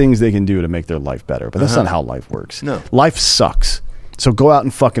 easy things they can do to make their life better. But that's not how life works. No. Life sucks. So go out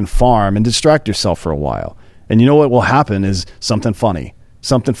and fucking farm and distract yourself for a while. And you know what will happen is something funny.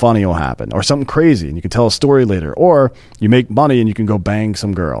 Something funny will happen, or something crazy, and you can tell a story later. Or you make money and you can go bang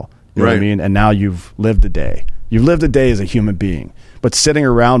some girl. You know what I mean? And now you've lived a day. You've lived a day as a human being. But sitting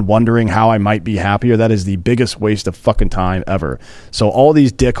around wondering how I might be happier, that is the biggest waste of fucking time ever. So all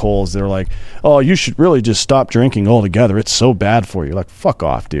these dickholes, they're like, oh, you should really just stop drinking altogether. It's so bad for you. Like, fuck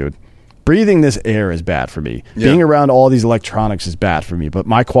off, dude. Breathing this air is bad for me. Yeah. Being around all these electronics is bad for me. But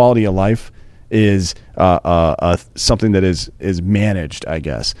my quality of life is something that is managed, I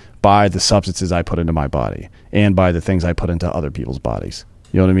guess, by the substances I put into my body and by the things I put into other people's bodies.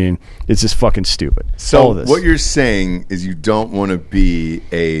 You know what I mean? It's just fucking stupid. So what you're saying is you don't want to be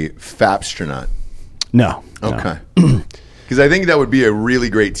a Fapstronaut. No. Okay. Because I think that would be a really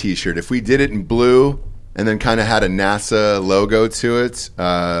great T-shirt. If we did it in blue and then kind of had a NASA logo to it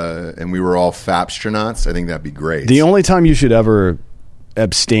and we were all Fapstronauts, I think that'd be great. The only time you should ever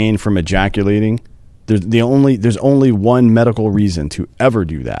abstain from ejaculating, there's only one medical reason to ever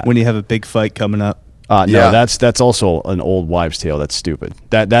do that. When you have a big fight coming up. No, that's also an old wives' tale. That's stupid.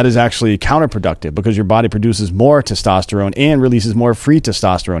 That is actually counterproductive because your body produces more testosterone and releases more free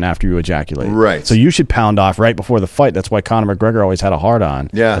testosterone after you ejaculate. Right. So you should pound off right before the fight. That's why Conor McGregor always had a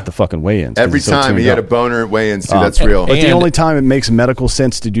hard-on at the fucking weigh-ins. Every time he had a boner at weigh-ins, too. That's real. But the only time it makes medical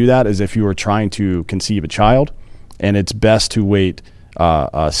sense to do that is if you were trying to conceive a child, and it's best to wait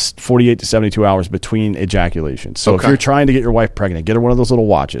 48 to 72 hours between ejaculations. So if you're trying to get your wife pregnant, get her one of those little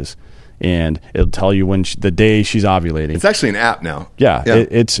watches. And it'll tell you when the day she's ovulating. It's actually an app now. Yeah.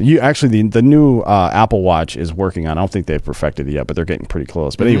 It's you. Actually, the new Apple Watch is working on. I don't think they've perfected it yet, but they're getting pretty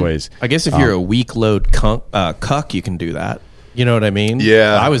close. But anyways, I guess if you're a weak load cuck, you can do that. You know what I mean?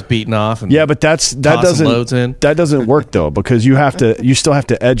 Yeah. I was beaten off. And but that doesn't work though, because you still have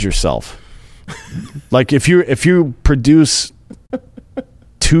to edge yourself. Like if you produce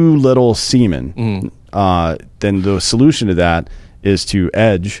too little semen, then the solution to that is to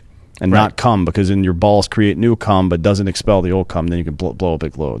edge. And not cum, because then your balls create new cum, but doesn't expel the old cum. Then you can blow a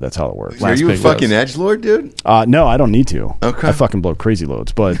big load. That's how it works. Are you a fucking edgelord, dude? No, I don't need to. Okay. I fucking blow crazy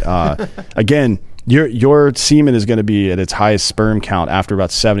loads. But again, your semen is going to be at its highest sperm count after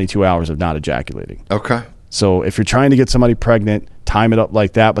about 72 hours of not ejaculating. Okay. So if you're trying to get somebody pregnant, time it up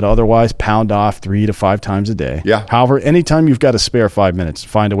like that. But otherwise, pound off 3 to 5 times a day. Yeah. However, anytime you've got a spare 5 minutes,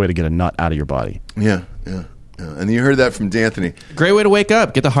 find a way to get a nut out of your body. Yeah. And you heard that from D'Anthony. Great way to wake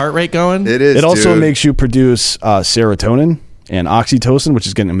up. Get the heart rate going. It is. It also makes you produce serotonin and oxytocin, which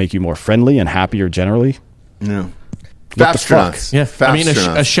is going to make you more friendly and happier generally. Yeah. Fapstronauts. Yeah. I mean,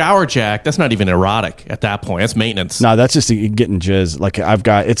 a shower jack, that's not even erotic at that point. That's maintenance. No, that's just getting jizz. Like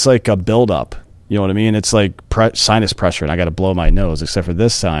it's like a buildup. You know what I mean? It's like sinus pressure, and I got to blow my nose. Except for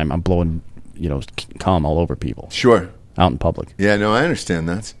this time, I'm blowing, cum all over people. Sure. Out in public. Yeah, no, I understand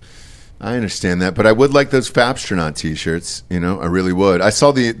that. But I would like those Fapstronaut T-shirts. I really would. I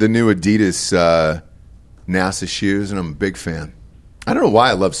saw the new Adidas NASA shoes, and I'm a big fan. I don't know why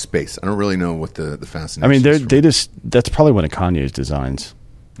I love space. I don't really know what the fascination. I mean, that's probably one of Kanye's designs.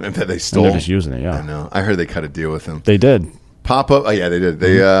 And that they stole. And they're just using it. Yeah, I know. I heard they cut a deal with them. They did. Pop up. Oh yeah, they did.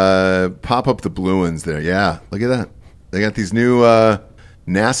 They pop up the blue ones there. Yeah, look at that. They got these new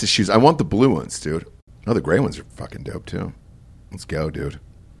NASA shoes. I want the blue ones, dude. Oh, the gray ones are fucking dope too. Let's go, dude.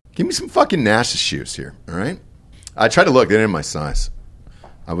 Give me some fucking NASA shoes here, all right? I tried to look. They didn't have my size.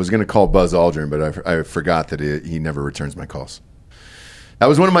 I was going to call Buzz Aldrin, but I forgot that he never returns my calls. That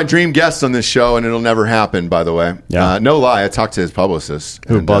was one of my dream guests on this show, and it'll never happen, by the way. Yeah. No lie, I talked to his publicist.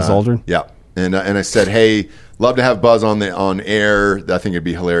 Who, Buzz Aldrin? Yeah. And I said, hey, love to have Buzz on air. I think it'd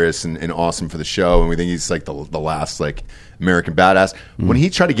be hilarious and awesome for the show, and we think he's like the last like American badass. When he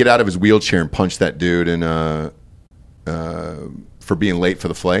tried to get out of his wheelchair and punch that dude and for being late for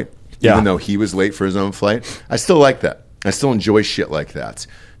the flight, even though he was late for his own flight. I still like that. I still enjoy shit like that.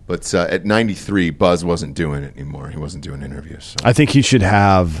 But at 93, Buzz wasn't doing it anymore. He wasn't doing interviews. So. I think he should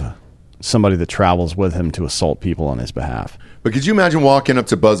have somebody that travels with him to assault people on his behalf. But could you imagine walking up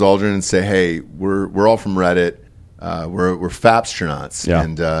to Buzz Aldrin and say, hey, we're all from Reddit. We're Fapstronauts,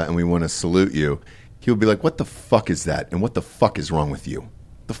 and we want to salute you. He would be like, what the fuck is that? And what the fuck is wrong with you?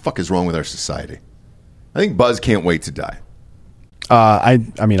 What the fuck is wrong with our society? I think Buzz can't wait to die. I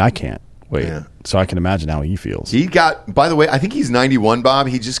mean, I can't wait. Yeah. So I can imagine how he feels. He got, by the way, I think he's 91, Bob.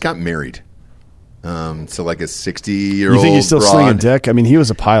 He just got married. So like a 60-year-old. You think he's still broad. slinging dick? I mean, he was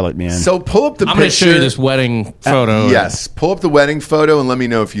a pilot, man. So pull up the I'm picture. going to show you this wedding photo. Yes, pull up the wedding photo and let me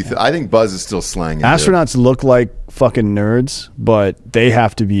know if you. I think Buzz is still slanging. Astronauts look like fucking nerds, but they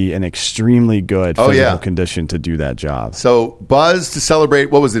have to be in extremely good physical condition to do that job. So Buzz, to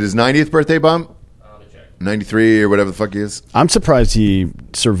celebrate, what was it, his 90th birthday bump? 93 or whatever the fuck he is. I'm surprised he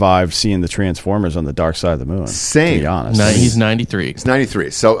survived seeing the Transformers on the dark side of the moon. Same. To be honest. He's 93. He's 93.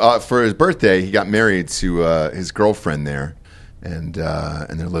 So for his birthday, he got married to his girlfriend there, and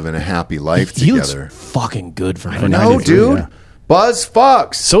they're living a happy life He looks together. fucking good for him. For No, 93, dude. yeah. Buzz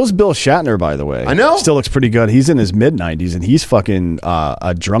fucks. So's Bill Shatner, by the way. I know. Still looks pretty good. He's in his mid-90s, and he's fucking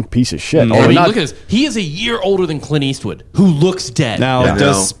a drunk piece of shit. I mean, Not- look at this. He is a year older than Clint Eastwood, who looks dead. Now, Yeah.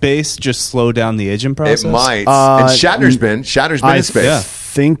 does No. space just slow down the aging process? It might. And Shatner's been I in space.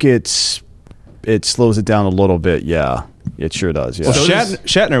 think it slows it down a little bit. Yeah, it sure does. Yeah. Well, So does-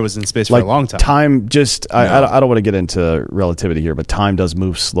 Shatner was in space for Like a long time. Time just I don't want to get into relativity here, but time does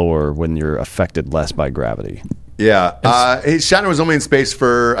move slower when you're affected less by gravity. Yeah. Shatner was only in space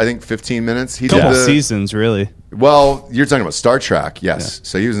for, I think, 15 minutes. He Couple did the, seasons, really. Well, you're talking about Star Trek, yes.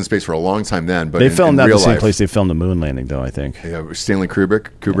 So he was in space for a long time then. But They in filmed that real the same life, place they filmed the moon landing, though. I think. Yeah, Stanley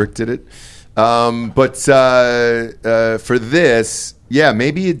Kubrick did it. But for this, yeah,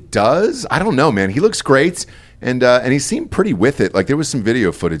 maybe it does. I don't know, man. He looks great, and he seemed pretty with it. Like there was some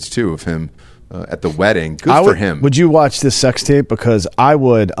video footage too of him at the wedding. Good for him. Would you watch this sex tape? Because I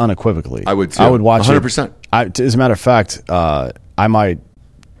would unequivocally. I would too. I would watch 100%. it. As a matter of fact, I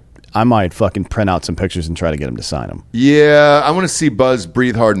might fucking print out some pictures and try to get him to sign them. Yeah, I want to see Buzz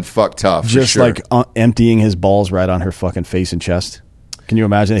breathe hard and fuck tough. for Just sure. like emptying his balls right on her fucking face and chest. Can you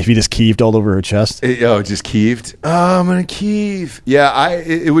imagine if he just keeved all over her chest? Just keeved. Oh, I'm gonna keeve. Yeah,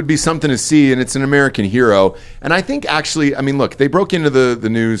 it would be something to see, and it's an American hero. And I think actually, I mean, look, they broke into the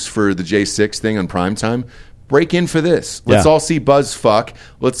news for the J6 thing on primetime. Break in for this. Let's Yeah. all see Buzz fuck.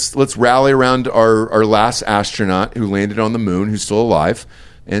 Let's rally around our last astronaut who landed on the moon, who's still alive,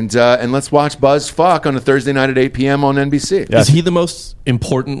 and let's watch Buzz fuck on a Thursday night at 8 p.m. on NBC. Yeah. Is he the most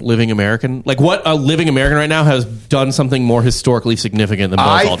important living American? Like, what a living American right now has done something more historically significant than Buzz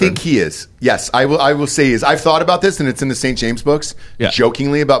I Aldrin? think he is. Yes, I will say he is. I've thought about this, and it's in the St. James books,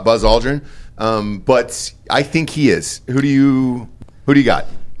 jokingly about Buzz Aldrin. But I think he is. Who do you got?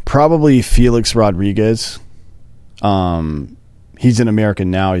 Probably Felix Rodriguez. He's an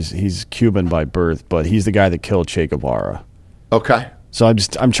American now. He's Cuban by birth, but he's the guy that killed Che Guevara. Okay. So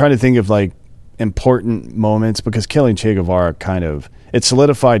I'm trying to think of like important moments because killing Che Guevara it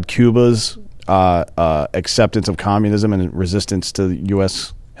solidified Cuba's acceptance of communism and resistance to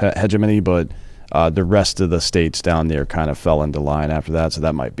U.S. hegemony, but the rest of the states down there kind of fell into line after that. So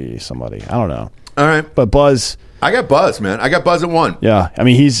that might be somebody. I don't know. All right. But Buzz, I got Buzz, man. I got Buzz at 1. yeah, I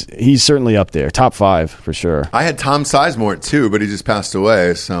mean he's certainly up there, top 5 for sure. I had Tom Sizemore at 2, but he just passed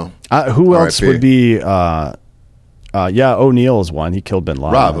away. So Who else R.I.P. would be? O'Neill is one. He killed Bin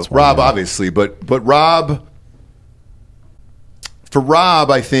Laden. Rob, That's one, yeah. obviously, but Rob. For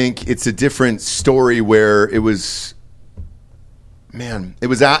Rob, I think it's a different story where it was. Man, it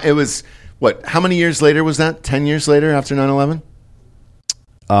was what? How many years later was that? 10 years later after 9/11.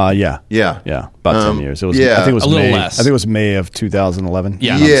 Yeah, about 10 years. It was. yeah. I think it was A little May. less. I think it was May of 2011.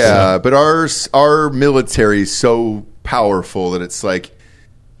 Yeah. Yeah, but our military is so powerful that it's like.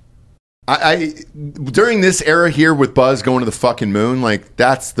 I during this era here with Buzz going to the fucking moon, like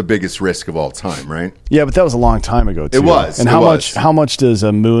that's the biggest risk of all time, right? Yeah, but that was a long time ago too. It was. And It how was. much does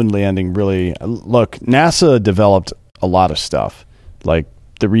a moon landing really look? NASA developed a lot of stuff. Like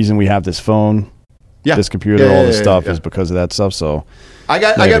the reason we have this phone, Yeah, this computer, Yeah, all yeah, this yeah, stuff yeah. is because of that stuff. So I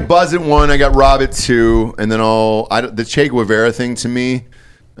got Buzz at 1, I got Rob at 2, and then the Che Guevara thing to me.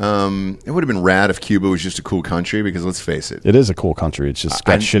 It would have been rad if Cuba was just a cool country because let's face it, it is a cool country. It's just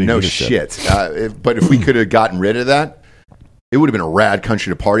got shitty no leadership. shit. But if we could have gotten rid of that, it would have been a rad country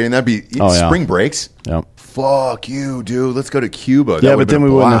to party in. That'd be Oh, yeah. spring breaks. Yep. Fuck you, dude. Let's go to Cuba. That Yeah, would but have then been we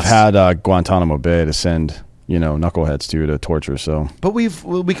a wouldn't have blast. had Guantanamo Bay to send knuckleheads to torture. So But we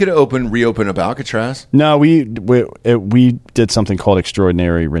could have reopened up Alcatraz. no, we did something called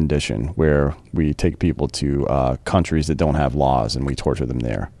extraordinary rendition, where we take people to countries that don't have laws and we torture them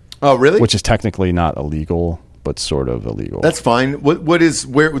there. Oh, really? Which is technically not illegal, but sort of illegal. That's fine. What is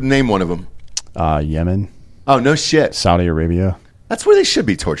where? Name one of them. Yemen, Oh, no shit. Saudi Arabia. That's where they should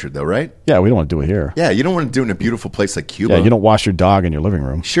be tortured, though, right? Yeah, we don't want to do it here. Yeah, you don't want to do it in a beautiful place like Cuba. Yeah, you don't wash your dog in your living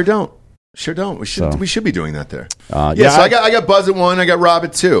room. Sure don't. We should. So- We should be doing that there. yeah, So I got Buzz at 1. I got Rob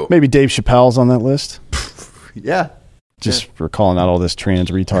at 2. Maybe Dave Chappelle's on that list, Yeah. just for calling out all this trans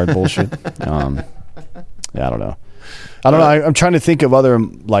retard bullshit. Yeah, I don't know. I don't know. I'm trying to think of other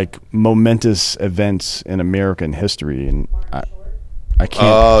like momentous events in American history, and I can't.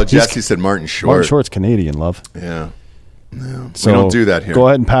 Oh, Jesse said Martin Short. Martin Short's Canadian, love. Yeah. No, So we don't do that here. Go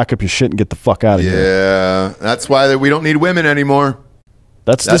ahead and pack up your shit and get the fuck out of here. Yeah, that's why we don't need women anymore.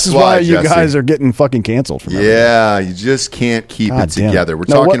 This That's is why, why you Jesse. guys are getting fucking canceled from everything. Yeah, you just can't keep God it damn it. together. We're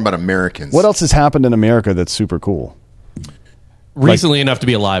Now, talking what- about Americans. What else has happened in America that's super cool? Recently enough to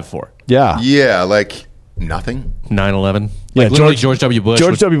be alive for Yeah. Yeah, like nothing. 9/11. Yeah, Like literally George W. Bush.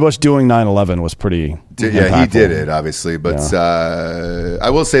 George was- W. Bush doing 9/11 was pretty. Yeah, he impactful. did it, obviously. But I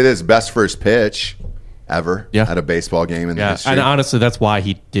will say this: best first pitch ever Yeah. at a baseball game in the Yeah, history. and honestly, that's why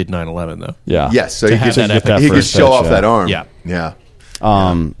he did 9/11 though. Yeah. Yes, so To he have could, that epic he could first show pitch, off yeah. that arm. Yeah. Yeah.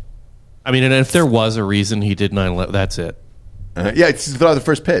 I mean, and if there was a reason he did 9/11, that's it. Yeah, it's to throw out the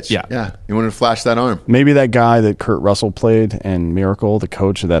first pitch. Yeah. Yeah. He wanted to flash that arm. Maybe that guy that Kurt Russell played in Miracle, the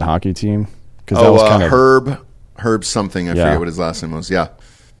coach of that hockey team. Because that Oh, was kind of Herb something. I Yeah. forget what his last name was. Yeah.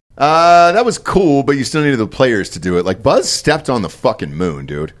 That was cool, but you still needed the players to do it. Like, Buzz stepped on the fucking moon,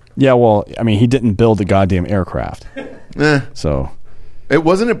 dude. Yeah, well, I mean, he didn't build the goddamn aircraft. So It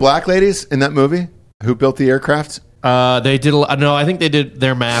wasn't it black ladies in that movie who built the aircraft? They did. No, I think they did.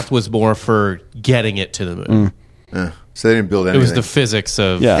 Their math was more for getting it to the moon. So they didn't build It anything. was the physics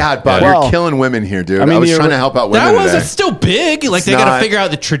of. Yeah. God, Bob, Well, you're killing women here, dude. I mean, I was the- trying to help out women That today. was still big. Like they got not. to figure out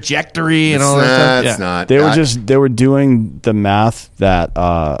the trajectory and It's all not, that it's stuff. not. they were doing the math that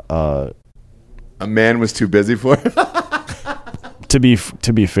A man was too busy for it. to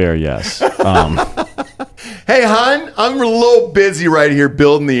be fair, yes. Hey, hon, I'm a little busy right here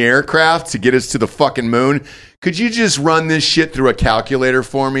building the aircraft to get us to the fucking moon. Could you just run this shit through a calculator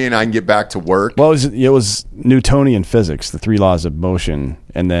for me and I can get back to work? Well, it was Newtonian physics, the 3 laws of motion,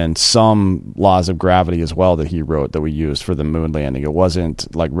 and then some laws of gravity as well that he wrote that we used for the moon landing. It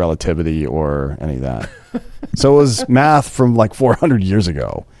wasn't like relativity or any of that. So it was math from like 400 years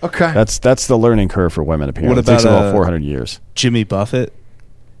ago. Okay. That's the learning curve for women, apparently. What It takes about, about 400 years. Jimmy Buffett.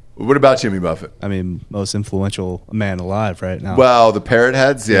 What about Jimmy Buffett? I mean, most influential man alive right now. Well, the Parrot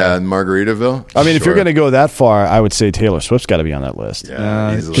Heads, yeah, in Margaritaville. I mean, if you're Sure. going to go that far, I would say Taylor Swift's got to be on that list.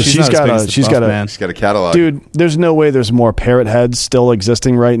 Yeah, easily. She's not as got big a- as the she's Buff got a- man. She's got a catalog. Dude, there's no way there's more parrot heads still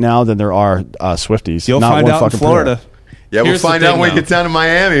existing right now than there are Swifties. You'll Not find one out in fucking Florida. parrot. Yeah, we'll Here's the find out thing, when we though. get down to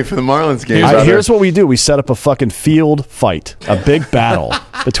Miami for the Marlins game. Here's what we do. We set up a fucking field fight, a big battle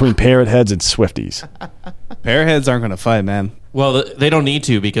between parrot heads and Swifties. Parrotheads aren't going to fight, man. Well, they don't need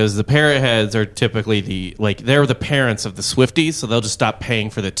to because the parrot heads are typically they're the parents of the Swifties, so they'll just stop paying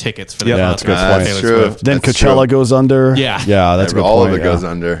for the tickets for the Yeah, that's a good concert. point. That's Taylor true. Swift. Then That's Coachella true. goes under. Yeah. Yeah, that's a good All point. of it goes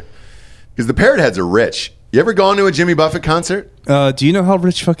under. Because the Parrot Heads are rich. You ever gone to a Jimmy Buffett concert? Do you know how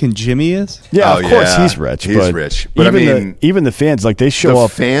rich fucking Jimmy is? Yeah, Oh, of course yeah. he's rich. He's but rich. But I even mean, even the fans, like they show the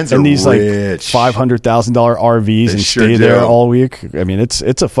up fans in are these rich. like $500,000 RVs They and sure stay do. there all week. I mean, it's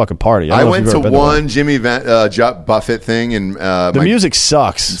a fucking party. I don't know if went you've to ever been one Jimmy Buffett thing, and The music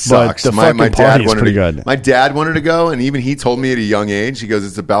sucks, but the my fucking dad party is wanted pretty to, good. My dad wanted to go, and even he told me at a young age, he goes,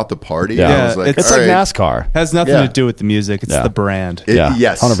 "It's about the party." Yeah. And I was like, It's "All like right." NASCAR. Has nothing Yeah. to do with the music. It's Yeah. the brand. Yeah,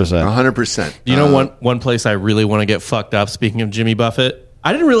 Yes, 100%. 100%. You know, one place I really want to get fucked up. Speaking of Jimmy Buffett,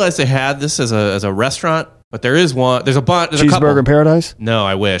 I didn't realize they had this as a restaurant, but there is one. There's a bunch. There's a couple. Cheeseburger in Paradise? No,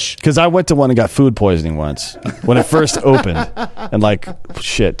 I wish. Because I went to one and got food poisoning once when it first opened, and like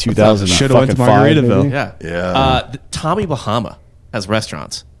shit, 2000. Shoulda went to Margaritaville. Yeah, Yeah. Tommy Bahama has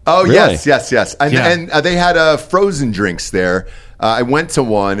restaurants. Oh Really? yes, and, Yeah. and they had frozen drinks there. I went to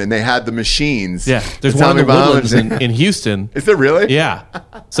one, and they had the machines. Yeah, there's The one in the Tommy Woodlands Bahamas. in Houston. Is there really? Yeah.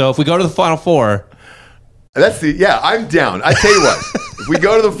 So if we go to the Final Four, I'm down. I tell you what, if we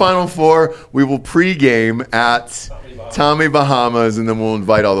go to the Final Four, we will pregame at Tommy Bahamas, and then we'll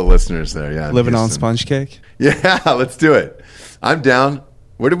invite all the listeners there. Yeah, in Living on Houston. sponge cake. Yeah, let's do it. I'm down.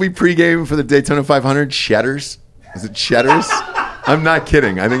 Where did we pregame for the Daytona 500? Cheddar's? Was it Cheddar's? I'm not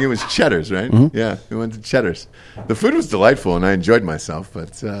kidding. I think it was Cheddar's, right? Mm-hmm. Yeah, we went to Cheddar's. The food was delightful, and I enjoyed myself.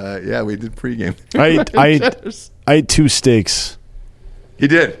 But yeah, we did pregame. I ate 2 steaks. He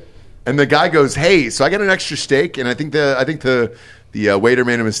did, and the guy goes, "Hey, so I got an extra steak," and I think the waiter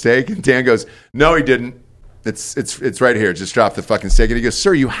made a mistake, and Dan goes, "No, he didn't. It's right here. Just drop the fucking steak." And he goes,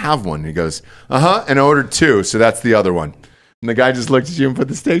 "Sir, you have one." And he goes, and I ordered 2, so that's the other one. And the guy just looked at you and put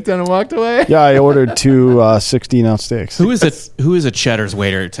the steak down and walked away. Yeah, I ordered 2 16-ounce steaks. who is a Cheddar's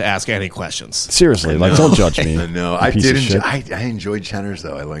waiter to ask any questions? Seriously, like don't judge me. No, you I piece did of enjoy. shit. I enjoyed Cheddar's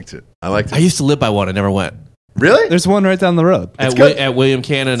though. I liked it. I liked it. I used to live by one. I never went. Really? There's one right down the road. good. At William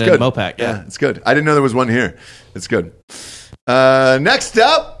Cannon and Good. Mopac. Yeah, it's good. I didn't know there was one here. It's good. Next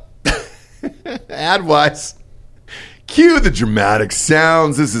up, ad-wise, Cue the dramatic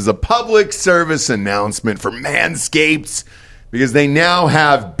sounds. This is a public service announcement for Manscaped because they now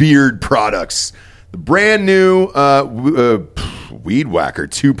have beard products. The brand new Weed Whacker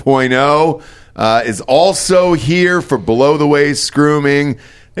 2.0 is also here for below-the-waist grooming.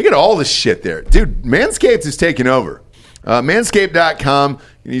 They get all this shit there. Dude, Manscaped is taking over. Manscaped.com. You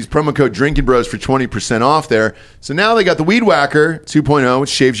can use promo code Drinking Bros for 20% off there. So now they got the Weed Whacker 2.0, which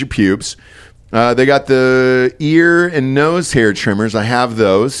shaves your pubes. They got the ear and nose hair trimmers. I have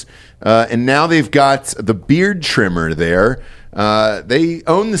those. And now they've got the beard trimmer there. They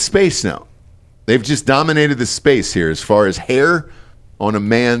own the space now. They've just dominated the space here as far as hair on a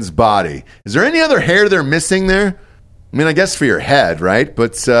man's body. Is there any other hair they're missing there? I mean, I guess for your head, right?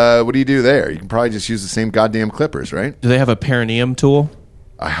 But what do you do there? You can probably just use the same goddamn clippers, right? Do they have a perineum tool?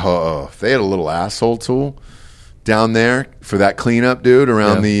 If they had a little asshole tool down there for that cleanup, dude,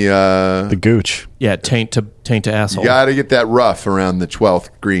 around the gooch. Yeah, taint to asshole. You got to get that rough around the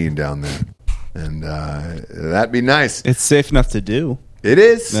 12th green down there. And that'd be nice. It's safe enough to do. It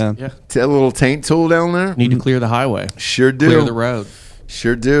is. Yeah. A little taint tool down there. Need to clear the highway. Sure do. Clear the road.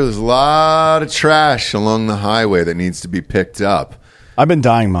 Sure do. There's a lot of trash along the highway that needs to be picked up. I've been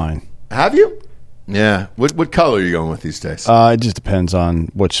dyeing mine. Have you? Yeah. What color are you going with these days? It just depends on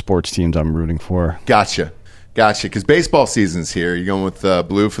which sports teams I'm rooting for. Gotcha. Because baseball season's here. You going with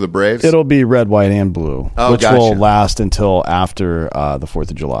blue for the Braves? It'll be red, white, and blue, which will last until after the 4th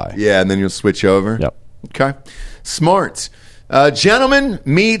of July. Yeah, and then you'll switch over? Yep. Okay. Smart. Gentlemen,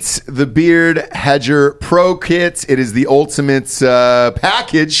 meet the Beard Hedger Pro Kit. It is the ultimate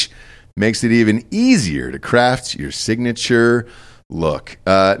package. Makes it even easier to craft your signature look.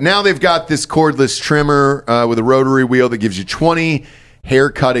 Now they've got this cordless trimmer with a rotary wheel that gives you 20 hair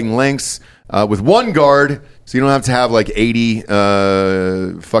cutting lengths with one guard, so you don't have to have like 80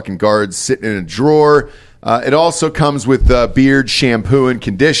 fucking guards sitting in a drawer. It also comes with beard shampoo and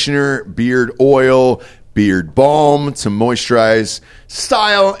conditioner, beard oil, beard balm to moisturize,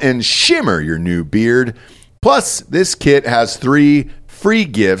 style, and shimmer your new beard. Plus, this kit has 3 free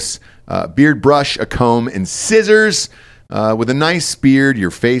gifts: beard brush, a comb, and scissors. With a nice beard,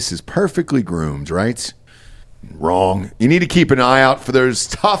 your face is perfectly groomed, right? Wrong. You need to keep an eye out for those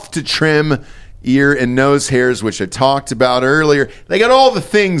tough-to-trim ear and nose hairs, which I talked about earlier. They got all the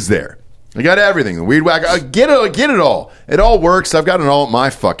things there. They got everything. The Weed Whacker. Get it all. It all works. I've got it all at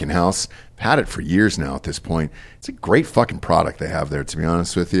my fucking house. I've had it for years now at this point. It's a great fucking product they have there, to be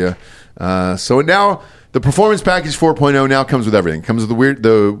honest with you. So now, the Performance Package 4.0 now comes with everything. It comes with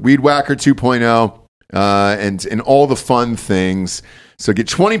the Weed Whacker 2.0 and all the fun things. So get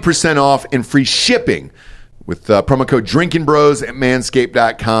 20% off and free shipping with promo code Drinking Bros at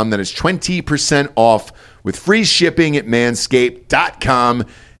Manscaped.com. That is 20% off with free shipping at Manscaped.com.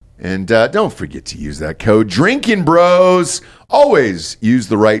 And don't forget to use that code Drinking Bros. Always use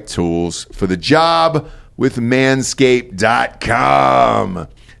the right tools for the job with Manscaped.com.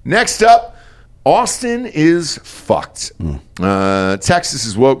 Next up, Austin is fucked.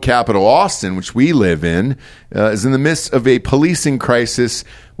 Texas's woke capital, Austin, which we live in, is in the midst of a policing crisis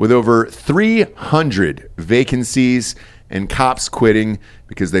with over 300 vacancies and cops quitting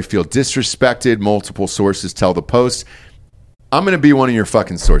because they feel disrespected. Multiple sources tell the Post. I'm going to be one of your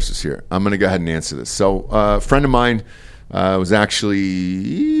fucking sources here. I'm going to go ahead and answer this. So a friend of mine was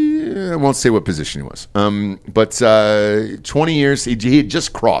actually, I won't say what position he was, but 20 years, he had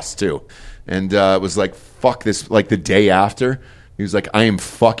just crossed too. And was like, fuck this, like the day after. He was like, I am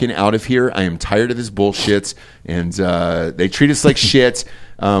fucking out of here. I am tired of this bullshit. And they treat us like shit.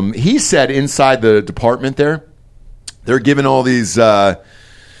 He said inside the department there, they're giving all these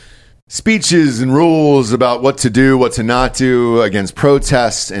speeches and rules about what to do, what to not do against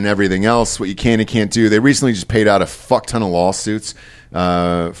protests and everything else, what you can and can't do. They recently just paid out a fuck ton of lawsuits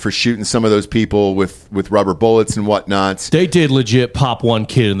for shooting some of those people with rubber bullets and whatnot. They did legit pop one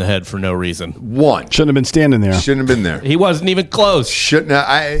kid in the head for no reason. One. Shouldn't have been standing there. Shouldn't have been there. He wasn't even close. Shouldn't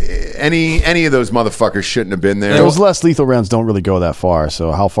have, any of those motherfuckers shouldn't have been there. Those less lethal rounds don't really go that far,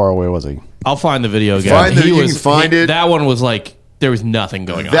 so how far away was he? I'll find the video again. You can find it. That one was like, there was nothing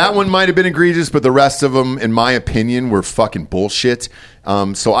going on. That one might have been egregious, but the rest of them, in my opinion, were fucking bullshit.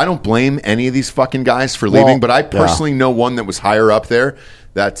 So I don't blame any of these fucking guys for leaving, but I personally know one that was higher up there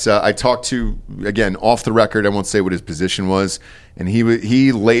that I talked to, again, off the record. I won't say what his position was. And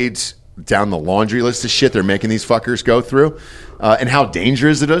he laid down the laundry list of shit they're making these fuckers go through and how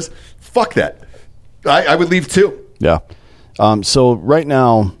dangerous it is. Fuck that. I would leave too. Yeah. So right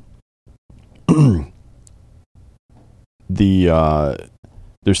now,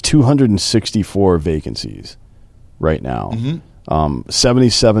 there's 264 vacancies right now.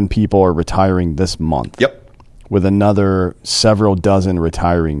 77 people are retiring this month. Yep. with another several dozen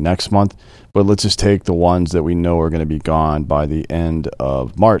retiring next month. But let's just take the ones that we know are going to be gone by the end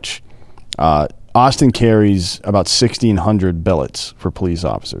of March. Austin carries about 1,600 billets for police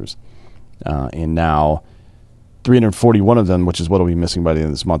officers. And now 341 of them, which is what will be missing by the end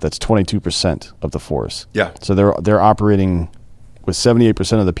of this month. That's 22% of the force. Yeah. So they're operating with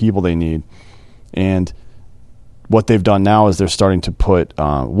 78% of the people they need. And what they've done now is they're starting to put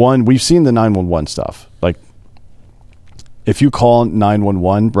we've seen the 911 stuff. Like, if you call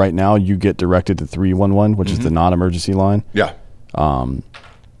 911 right now, you get directed to 311, which is the non-emergency line. Yeah.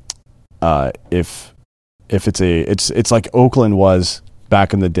 If it's like Oakland was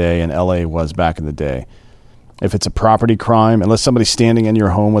back in the day and LA was back in the day. If it's a property crime, unless somebody's standing in your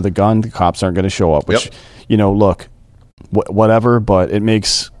home with a gun, the cops aren't going to show up. Which, look, whatever, but it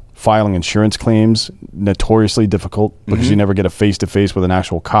makes filing insurance claims notoriously difficult because you never get a face-to-face with an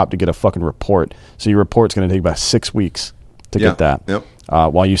actual cop to get a fucking report. So your report's going to take about 6 weeks to get that. Yep.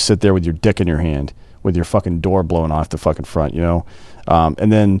 While you sit there with your dick in your hand, with your fucking door blowing off the fucking front,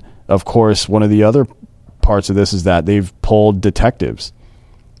 And then, of course, one of the other parts of this is that they've pulled detectives.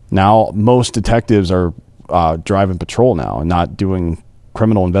 Now, most detectives are driving patrol now and not doing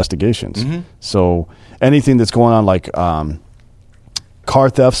criminal investigations. So anything that's going on, like car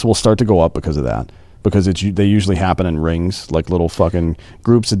thefts, will start to go up because of that. Because they usually happen in rings, like little fucking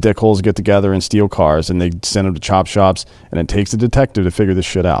groups of dickholes get together and steal cars, and they send them to chop shops, and it takes a detective to figure this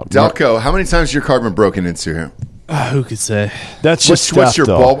shit out. Delco, how many times has your car been broken into here? Who could say? That's just What's theft, your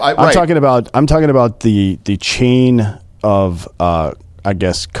though. bulb? I'm talking about the chain of I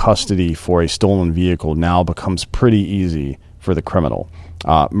guess custody for a stolen vehicle now becomes pretty easy for the criminal.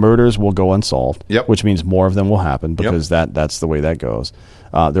 Murders will go unsolved, which means more of them will happen because that's the way that goes.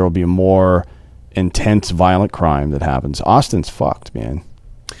 There will be more intense, violent crime that happens. Austin's fucked, man.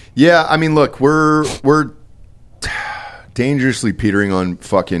 Yeah, I mean, look, we're dangerously petering on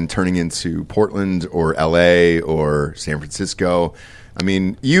fucking turning into Portland or LA or San Francisco. I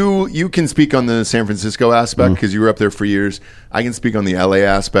mean, you can speak on the San Francisco aspect because you were up there for years. I can speak on the LA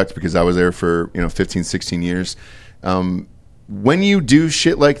aspect because I was there for 15, 16 years. When you do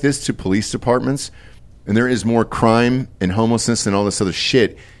shit like this to police departments and there is more crime and homelessness and all this other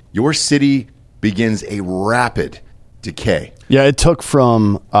shit, your city begins a rapid decay. Yeah, it took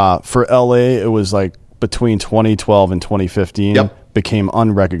from for LA, it was like between 2012 and 2015. Became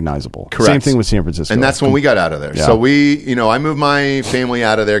unrecognizable. Correct. Same thing with San Francisco. And that's when we got out of there. Yeah. So I moved my family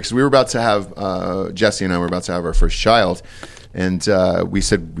out of there because we were about to have, Jesse and I were about to have our first child. And we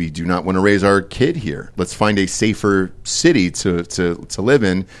said, we do not want to raise our kid here. Let's find a safer city to live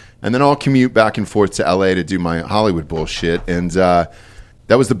in. And then I'll commute back and forth to LA to do my Hollywood bullshit. And that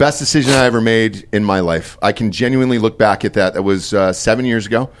was the best decision I ever made in my life. I can genuinely look back at that. That was 7 years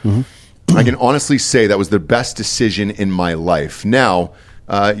ago. I can honestly say that was the best decision in my life. Now,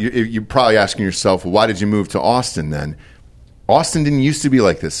 you're probably asking yourself, well, why did you move to Austin then? Austin didn't used to be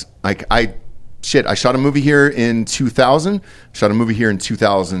like this. I shot a movie here in 2000, shot a movie here in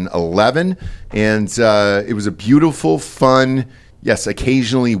 2011, and it was a beautiful, fun, yes,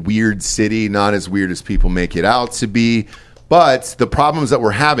 occasionally weird city, not as weird as people make it out to be. But the problems that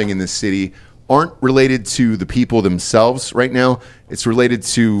we're having in this city aren't related to the people themselves right now. It's related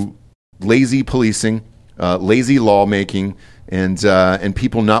to lazy policing, lazy lawmaking, and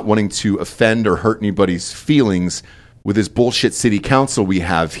people not wanting to offend or hurt anybody's feelings with this bullshit city council we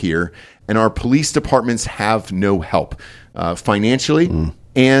have here. And our police departments have no help financially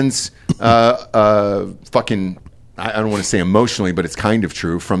and fucking, I don't want to say emotionally, but it's kind of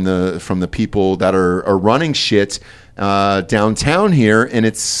true from the people that are running shit downtown here, and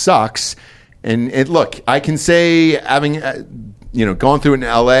it sucks. And look, I can say having gone through it in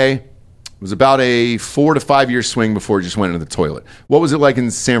LA, it was about a 4 to 5 year swing before it just went into the toilet. What was it like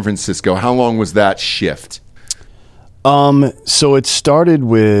in San Francisco? How long was that shift? So it started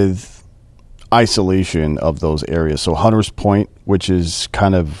with isolation of those areas. So Hunters Point, which is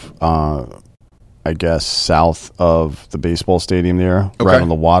kind of, I guess, south of the baseball stadium there, right on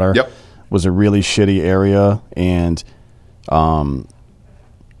the water, was a really shitty area. And the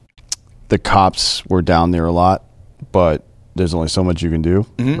cops were down there a lot, but there's only so much you can do,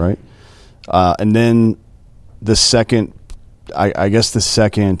 right? And then the second, I guess the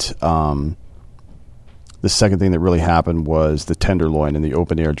second thing that really happened was the Tenderloin and the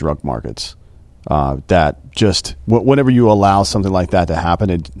open air drug markets. That just whenever you allow something like that to happen,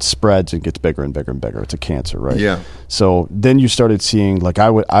 it spreads and gets bigger and bigger and bigger. It's a cancer, right? Yeah. So then you started seeing, like, I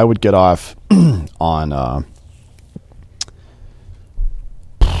would get off on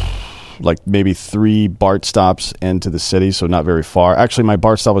like maybe 3 BART stops into the city, so not very far. Actually, my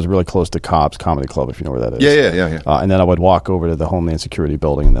BART stop was really close to Cobb's Comedy Club, if you know where that is. Yeah. And then I would walk over to the Homeland Security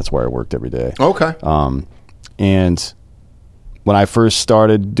building, and that's where I worked every day. Okay. And when I first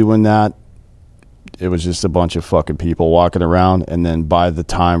started doing that, it was just a bunch of fucking people walking around. And then by the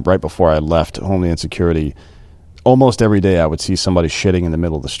time, right before I left Homeland Security, almost every day I would see somebody shitting in the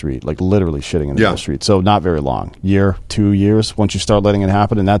middle of the street, like literally shitting in the middle of the street. So not very long. Year, 2 years, once you start letting it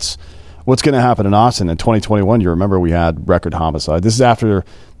happen. And that's what's going to happen in Austin. In 2021, you remember we had record homicide. This is after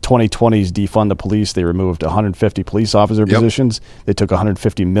 2020's defund the police. They removed 150 police officer positions. They took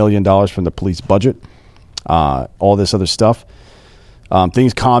 $150 million from the police budget. All this other stuff.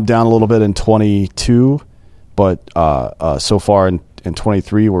 Things calmed down a little bit in 22, but so far in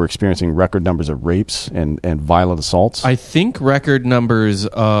 23, we're experiencing record numbers of rapes and violent assaults. I think record numbers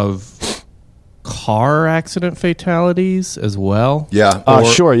of car accident fatalities as well. Yeah.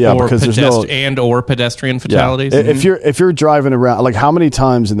 Because there's no or pedestrian fatalities. Yeah. If you're driving around, like how many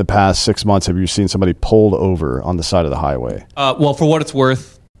times in the past 6 months have you seen somebody pulled over on the side of the highway? Well, for what it's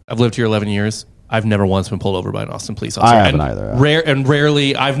worth, I've lived here 11 years. I've never once been pulled over by an Austin police officer. I haven't either.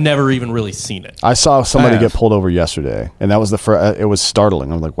 Rarely, I've never even really seen it. I saw somebody get pulled over yesterday, and that was it was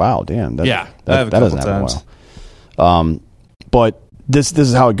startling. I was like, "Wow, damn!" That doesn't happen a while. But this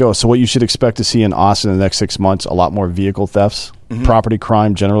is how it goes. So what you should expect to see in Austin in the next 6 months: a lot more vehicle thefts, property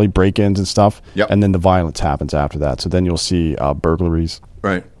crime, generally break-ins and stuff, and then the violence happens after that. So then you'll see burglaries.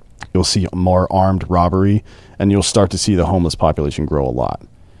 Right. You'll see more armed robbery, and you'll start to see the homeless population grow a lot.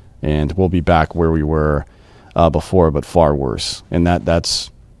 And we'll be back where we were before, but far worse. And that's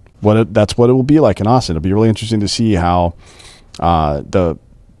what it will be like in Austin. It'll be really interesting to see how the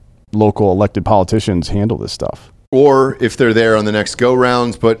local elected politicians handle this stuff, or if they're there on the next go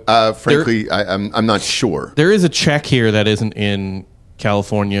rounds. But frankly, I'm not sure. There is a check here that isn't in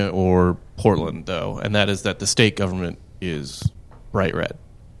California or Portland, though, and that is that the state government is bright red.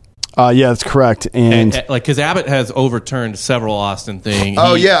 Yeah, that's correct. And like, because Abbott has overturned several Austin things.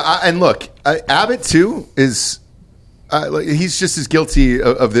 And look, Abbott too is he's just as guilty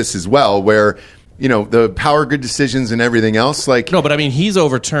of this as well. Where the power grid decisions and everything else. Like no, but I mean he's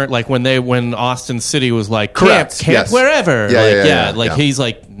overturned. Like when Austin City was like correct, camp wherever. He's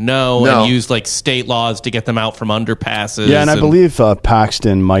like no, and used like state laws to get them out from underpasses. Yeah, and I believe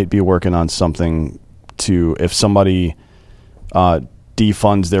Paxton might be working on something to if somebody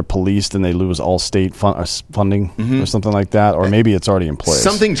defunds their police, then they lose all state funding or something like that, or maybe it's already in place.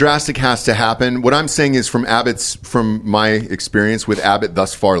 Something drastic has to happen. What I'm saying is from my experience with Abbott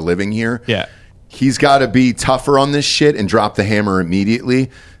thus far living here, he's got to be tougher on this shit and drop the hammer immediately.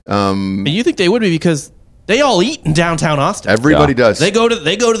 And you think they would be because they all eat in downtown Austin. Everybody does. They go to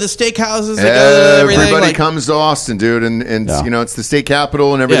the steakhouses. Everybody comes to Austin, dude, and it's the state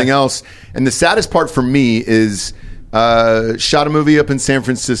capital and everything else. And the saddest part for me is. Shot a movie up in San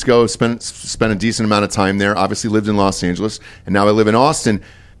Francisco, spent a decent amount of time there, obviously lived in Los Angeles, and now I live in Austin.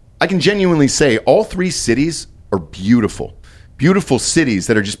 I can genuinely say all 3 cities are beautiful. Beautiful cities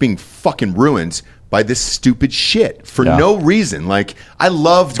that are just being fucking ruined by this stupid shit for no reason. Like, I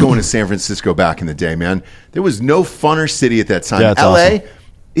loved going to San Francisco back in the day, man. There was no funner city at that time. Yeah, LA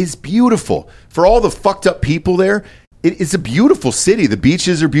is beautiful. For all the fucked up people there, it's a beautiful city. The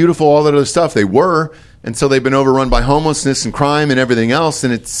beaches are beautiful, all that other stuff. They were. And so they've been overrun by homelessness and crime and everything else,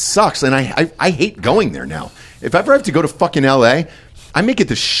 and it sucks. And I hate going there now. If ever I have to go to fucking LA, I make it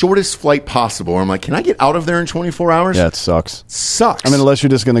the shortest flight possible. I'm like, can I get out of there in 24 hours? Yeah, it sucks. Sucks. I mean, unless you're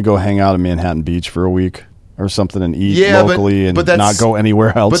just going to go hang out in Manhattan Beach for a week or something and eat locally and not go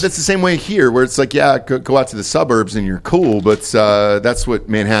anywhere else. But that's the same way here, where it's like, go out to the suburbs and you're cool, but that's what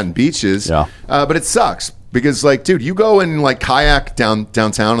Manhattan Beach is. Yeah. But it sucks because, like, dude, you go and like kayak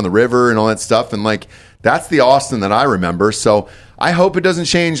downtown on the river and all that stuff, and like. That's the Austin that I remember. So I hope it doesn't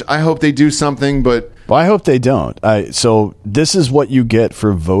change. I hope they do something, but... Well, I hope they don't. So this is what you get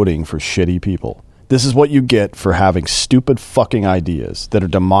for voting for shitty people. This is what you get for having stupid fucking ideas that are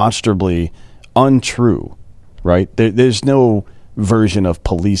demonstrably untrue, right? There's no version of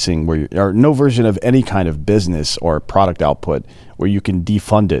policing or no version of any kind of business or product output where you can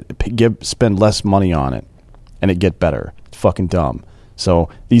defund it, spend less money on it, and it get better. It's fucking dumb. So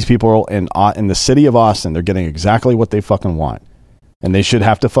these people in the city of Austin, they're getting exactly what they fucking want. And they should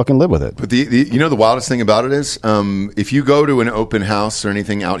have to fucking live with it. But the wildest thing about it is, if you go to an open house or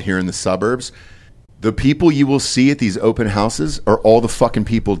anything out here in the suburbs, the people you will see at these open houses are all the fucking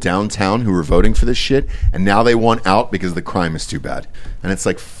people downtown who were voting for this shit, and now they want out because the crime is too bad. And it's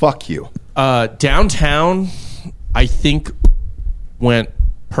like, fuck you. Downtown, I think, went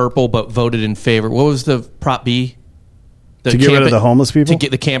purple but voted in favor. What was the Prop B? To get rid of the homeless people? to get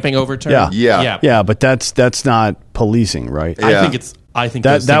the camping overturned. Yeah, but that's not policing, right? Yeah. I think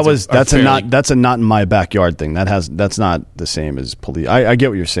That's fairly, a not in my backyard thing. That's not the same as police. I get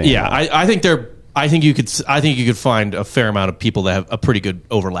what you're saying. Yeah, I think you could find a fair amount of people that have a pretty good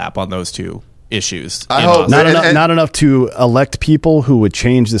overlap on those two issues. I in hope Austin. not enough to elect people who would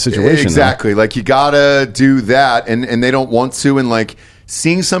change the situation. Exactly. Like you gotta do that, and they don't want to. And like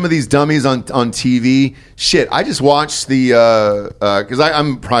seeing some of these dummies on TV, shit. I just watched the because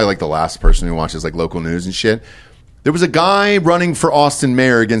I'm probably like the last person who watches like local news and shit. There was a guy running for Austin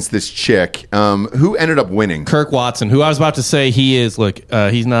mayor against this chick who ended up winning. Kirk Watson, who I was about to say he is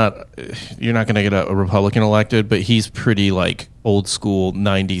he's not. You're not going to get a Republican elected, but he's pretty like old school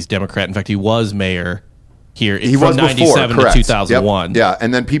 '90s Democrat. In fact, he was mayor here He from was '97 before, to 2001. Yep. Yeah,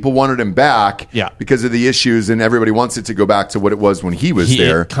 and then people wanted him back Yeah. because of the issues, and everybody wants it to go back to what it was when he was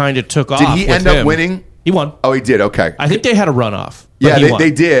there. It kind of took off. Did he with end up him. winning? He won. Oh, he did. Okay. I think they had a runoff. but Yeah, he won. they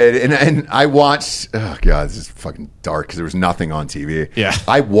did, and I watched. Oh god, this is fucking dark because there was nothing on TV. Yeah.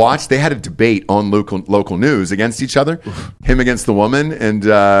 I watched. They had a debate on local news against each other, him against the woman, and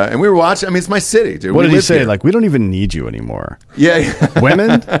we were watching. I mean, it's my city, dude. What We did he live say? here. Like, we don't even need you anymore. Yeah,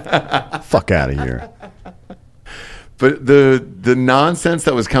 Women, fuck out of here. but the nonsense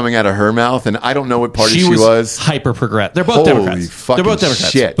that was coming out of her mouth, and I don't know what party she was. hyper progressive. They're both Holy Democrats. fucking They're both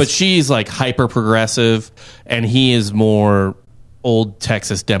Democrats. shit. But she's like hyper progressive, and he is more old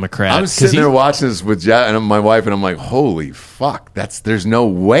Texas Democrat. I'm 'Cause sitting he- there watching this with and my wife, and I'm like, "Holy fuck! There's no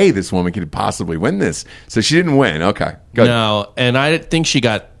way this woman could possibly win this." So she didn't win. Okay, good. No, and I think she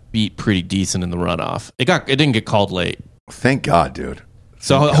got beat pretty decent in the runoff. It didn't get called late. Thank God, dude.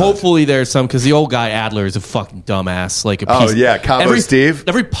 So hopefully there's some, because the old guy Adler is a fucking dumbass. Like a piece. Oh, yeah, Cabo Steve.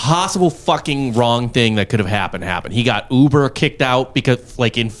 Every possible fucking wrong thing that could have happened. He got Uber kicked out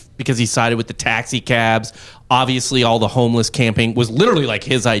because he sided with the taxi cabs. Obviously, all the homeless camping was literally like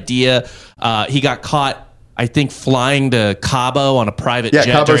his idea. He got caught, I think, flying to Cabo on a private jet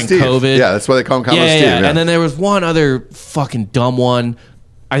Cabo during Steve. COVID. Yeah, that's why they call him Cabo Steve. Yeah. Yeah. And then there was one other fucking dumb one.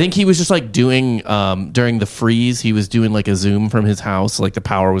 I think he was just like doing during the freeze. He was doing like a Zoom from his house. Like the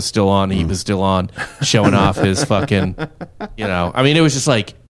power was still on. He was still on, showing off his fucking. I mean, it was just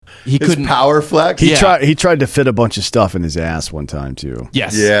like he His couldn't. power flex. He Yeah. tried to fit a bunch of stuff in his ass one time too.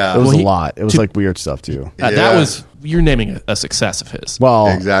 Yes. Yeah. It was Well, a lot. It was like weird stuff too. Yeah. That was you're naming a success of his. Well,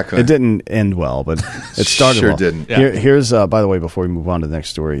 Exactly. It didn't end well, but it started. Sure well. didn't. Yeah. Here's by the way, before we move on to the next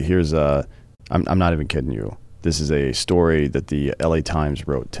story, here's I'm not even kidding you. This is a story that the LA Times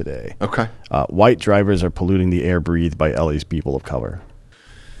wrote today. Okay. White drivers are polluting the air breathed by LA's people of color.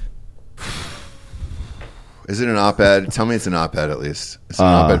 Is it an op-ed? Tell me it's an op-ed at least. It's an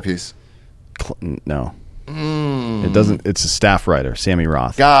op-ed piece. No, it doesn't. It's a staff writer, Sammy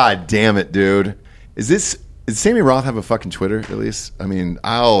Roth. God damn it, dude. Does Sammy Roth have a fucking Twitter at least? I mean,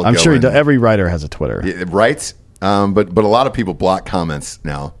 I'm sure he does. Every writer has a Twitter. Yeah, right? But a lot of people block comments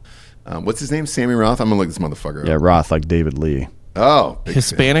now. What's his name? Sammy Roth? I'm going to look this motherfucker Yeah, up. Roth, like David Lee. Oh. big fan.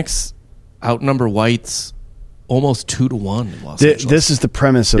 Hispanics outnumber whites almost 2-1 in Los Angeles. This is the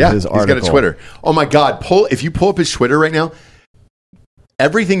premise of Yeah, his he's article. got a Twitter. Oh my God. If you pull up his Twitter right now,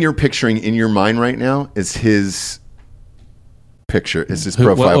 everything you're picturing in your mind right now is his picture. It's his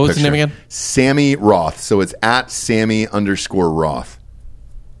profile what was picture. his name again? Sammy Roth. So it's at Sammy_Roth.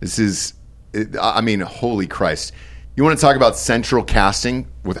 This is, I mean, holy Christ. You want to talk about central casting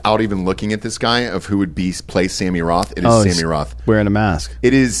without even looking at this guy of who would play Sammy Roth? It is he's Sammy Roth. wearing a mask.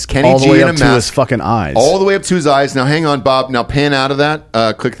 It is Kenny All the G way in a up to mask. his fucking eyes. All the way up to his eyes. Now, hang on, Bob. Now, pan out of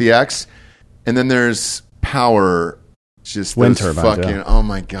that. Click the X. And then there's power. Just Wind those turbines, fucking. yeah. Oh,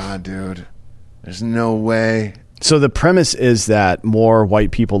 my God, dude. There's no way. So the premise is that more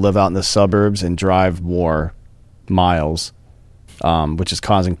white people live out in the suburbs and drive more miles, which is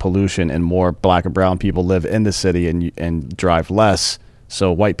causing pollution, and more black and brown people live in the city and drive less.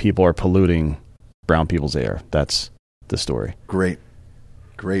 So white people are polluting brown people's air. That's the story. Great.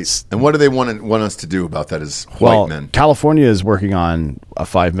 And what do they want us to do about that as white men? California is working on a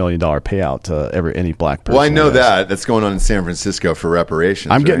 $5 million payout to any black person. Well, I know who has- that. That's going on in San Francisco for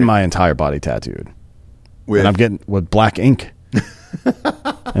reparations. I'm getting right? my entire body tattooed. With, And I'm getting with black ink.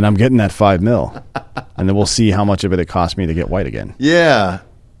 And I'm getting that $5 million. And then we'll see how much of it costs me to get white again. yeah.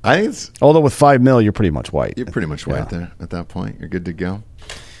 I think it's. Although with $5 million, you're pretty much white. You're pretty much white Yeah. there at that point. You're good to go.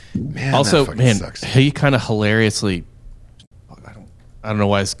 Man, also, that fucking man, sucks. he kind of hilariously. I don't know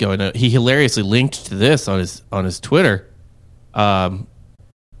why it's going to. He hilariously linked to this on his Twitter, about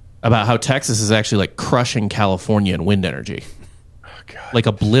how Texas is actually like crushing California in wind energy. like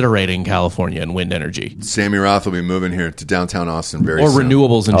obliterating California in wind energy Sammy Roth will be moving here to downtown Austin very or soon.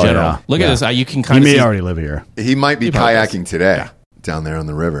 renewables in general. yeah. Look Yeah. at this. You can He kind of may see already live here. He might be probably kayaking today down there on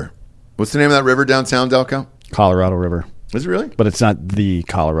the river. What's the name of that river downtown, Delco? Colorado River. Is it really? But it's not the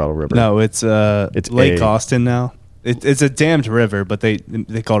Colorado River. No, it's Lake a- Austin now. It's a damned river, but they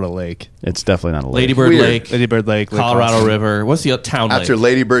call it a lake. It's definitely not a lake. Lady Bird Weird. Lake, Lady Bird Lake, Lake Colorado Austin. River. What's the town After lake?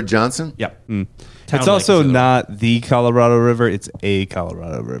 Lady Bird Johnson? Yep. It's Town also lake is it? not the Colorado River; it's a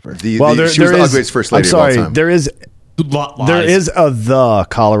Colorado River. She Well, was there the is- ugliest first I'm lady sorry. of all time. There is Lies. the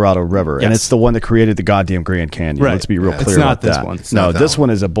Colorado River, and Yes. it's the one that created the goddamn Grand Canyon. Right. Let's be real Yeah. clear It's not about this that. one. It's No, not that this one.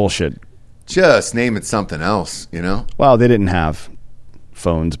 one is a bullshit. Just name it something else, you know? Well, they didn't have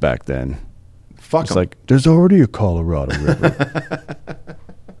phones back then. Fuck It's 'em. like there's already a Colorado River.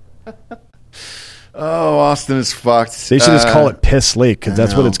 Oh, Austin is fucked. They should just call it Piss Lake because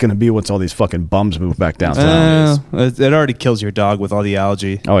that's what it's going to be once all these fucking bums move back downtown. It already kills your dog with all the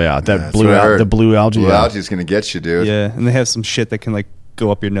algae. Oh yeah, that That's blue what I heard. the blue algae. Blue yeah. algae is going to get you, dude. Yeah, and they have some shit that can like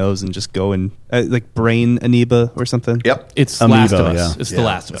go up your nose and just go and like brain amoeba or something. Yep. It's Amoeba, Last of Us. yeah. It's Yeah. the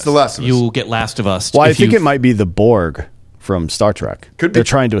Last of It's Us. The Last of Us. You will get Last of Us. Well, I if think you- it might be the Borg from Star Trek. Could be. They're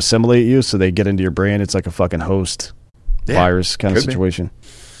trying to assimilate you, so they get into your brain. It's like a fucking host Yeah, virus kind of could be. situation.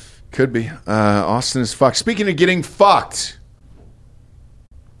 Could be. Austin is fucked. Speaking of getting fucked,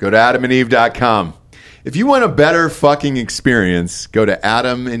 go to adamandeve.com. If you want a better fucking experience, go to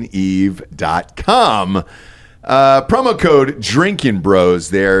adamandeve.com. Promo code Drinkin' Bros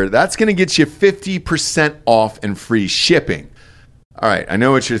there. That's going to get you 50% off and free shipping. All right, I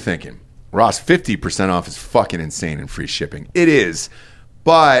know what you're thinking. Ross, 50% off is fucking insane and free shipping. It is.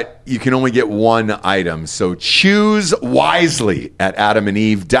 But you can only get one item. So choose wisely at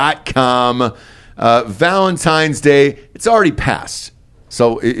adamandeve.com. Valentine's Day, it's already passed.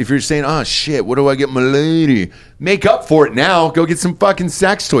 So if you're saying, oh, shit, what do I get my lady? Make up for it now. Go get some fucking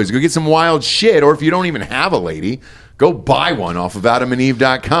sex toys. Go get some wild shit. Or if you don't even have a lady, go buy one off of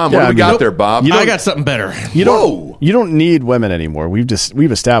adamandeve.com. What Yeah, do we I mean, got nope. there, Bob? I got something better. Whoa. You don't need women anymore. We've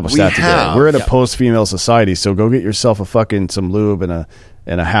established We that today. have. We're in a Yeah. post-female society, so go get yourself a fucking some lube and a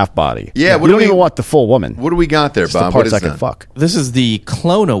half body. Yeah, what you do don't we- even want the full woman. What do we got there, Just the Bob? What parts is I can that? fuck. This is the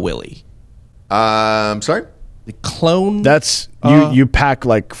Clone-A-Willy. I'm sorry? The clone. That's you pack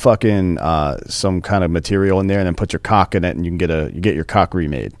like fucking some kind of material in there and then put your cock in it and you get your cock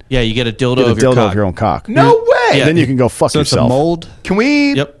remade. Yeah, you get a dildo Get a of your dildo cock. of your own cock. No way. Yeah. Then you can go fuck So it's a yourself. mold. Can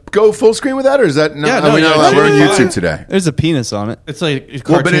we Yep. go full screen with that, or is that not? Yeah, are no, we not yeah, allowed? We're on yeah. YouTube today. There's a penis on it. It's like a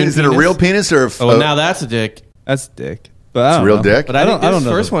Well, but cartoon is it a penis. real penis or? Oh, now that's a dick. That's dick. But I It's a don't real know. dick? But I think don't this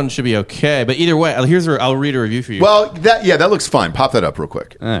know. first one should be okay. But either way, I'll read a review for you. Well, that looks fine. Pop that up real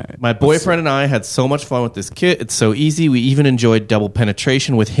quick. All right. My boyfriend and I had so much fun with this kit. It's so easy. We even enjoyed double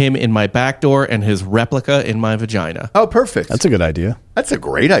penetration with him in my back door and his replica in my vagina. Oh, perfect. That's a good idea. That's a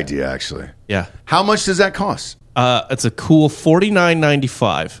great idea, actually. Yeah. How much does that cost It's a cool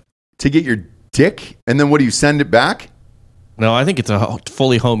 $49.95. to get your dick? And then what do you send it back? No, I think it's a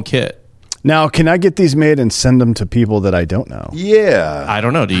fully home kit. Now, can I get these made and send them to people that I don't know? Yeah. I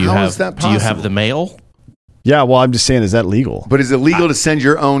don't know. Do you How have is that Do you have possible? the mail? Yeah, well, I'm just saying, is that legal? But is it legal to send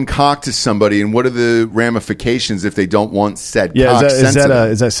your own cock to somebody? And what are the ramifications if they don't want said Yeah, cock sent to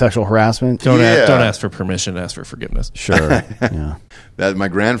them? is that sexual harassment? Don't Yeah. don't ask for permission. Ask for forgiveness. Sure. Yeah. That my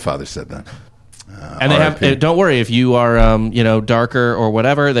grandfather said that. And they have. RIP. Don't worry if you are darker or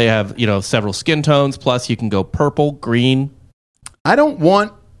whatever. They have several skin tones. Plus, you can go purple, green. I don't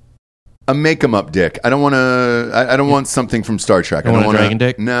want a make 'em up dick. I don't want to. I don't want something from Star Trek. You I don't want a want dragon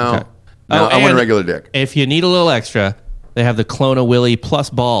dick? No, Okay. no. Oh, I want a and regular dick. If you need a little extra, they have the Clone-A-Willy plus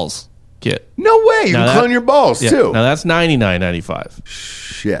balls kit. No way. You Now can that- clone your balls Yeah. too. Now that's $99.95.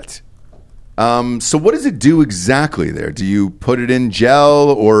 Shit. So what does it do exactly there? Do you put it in gel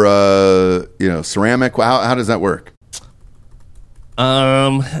or ceramic? How does that work?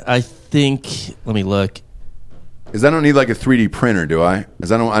 I think. Let me look. Because I don't need like a 3D printer, do I?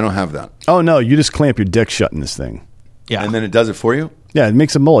 Because I don't have that. Oh, no, you just clamp your dick shut in this thing. Yeah. And then it does it for you. Yeah, it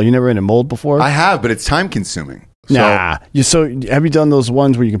makes a mold. You never in a mold before? I have, but it's time consuming. So Nah. Have you done those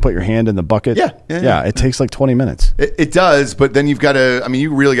ones where you can put your hand in the bucket? Yeah. It takes like 20 minutes. it does, but then you've got to. I mean,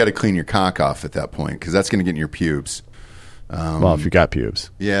 you really got to clean your cock off at that point because that's going to get in your pubes. Well, if you got pubes.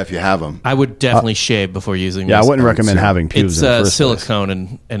 Yeah, if you have them. I would definitely shave before using Yeah, I this. wouldn't recommend too. having pubes It's in the first place.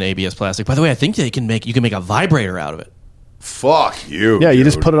 silicone and ABS plastic. By the way, I think you can make a vibrator out of it. Fuck you. Yeah, you dude.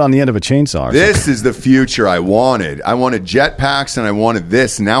 just put it on the end of a chainsaw. or This is the future I wanted. I wanted jetpacks and I wanted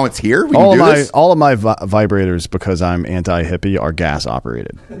this. Now it's here. We all can of do my this. all of my vibrators, because I'm anti-hippie, are gas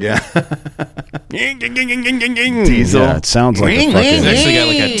operated. Yeah. Diesel. Yeah, it sounds like a He's fucking actually got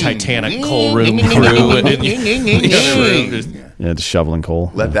like a Titanic coal room crew and the other room just just shoveling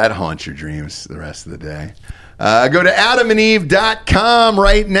coal. Let that haunt your dreams the rest of the day. Go to adamandeve.com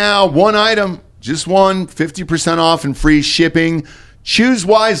right now. One item, just one, 50% off and free shipping. Choose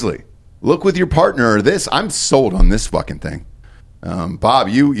wisely. Look with your partner or this. I'm sold on this fucking thing. Bob,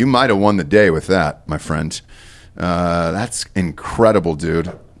 you might have won the day with that, my friend. That's incredible,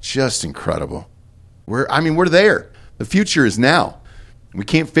 dude. Just incredible. We're there. The future is now. We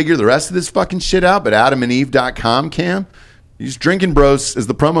can't figure the rest of this fucking shit out, but adamandeve.com can. Use Drinking Bros as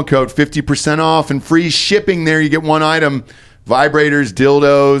the promo code, 50% off and free shipping there. You get one item, vibrators,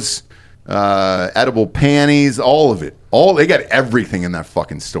 dildos, edible panties, all of it. They got everything in that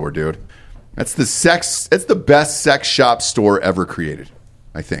fucking store, dude. It's the best sex shop store ever created,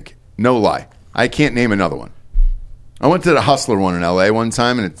 I think. No lie. I can't name another one. I went to the Hustler one in LA one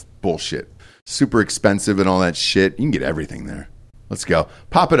time and it's bullshit. Super expensive and all that shit. You can get everything there. Let's go.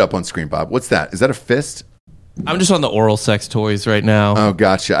 Pop it up on screen, Bob. What's that? Is that a fist? I'm just on the oral sex toys right now. Oh,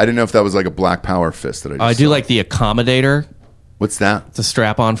 gotcha. I didn't know if that was like a Black Power fist that I just I do saw. like the accommodator. What's that? It's a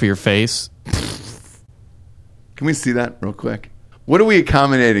strap on for your face. Can we see that real quick? What are we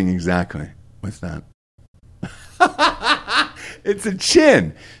accommodating exactly with that? It's a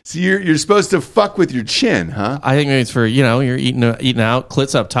chin. So you're supposed to fuck with your chin, huh? I think maybe it's for, you're eating out,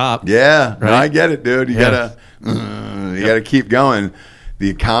 clits up top. Yeah, no, Right? I get it, dude. You Yeah. gotta keep going.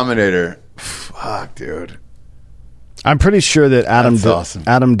 The accommodator. Fuck, dude. I'm pretty sure that That's awesome.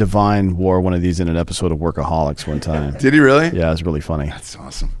 Adam Devine wore one of these in an episode of Workaholics one time. Did he really? Yeah, it was really funny. That's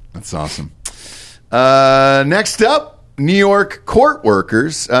awesome. Next up, New York court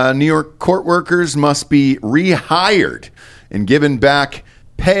workers. New York court workers must be rehired and given back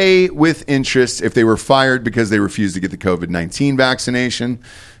pay with interest if they were fired because they refused to get the COVID-19 vaccination.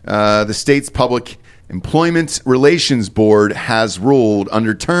 The state's Public Employment Relations Board has ruled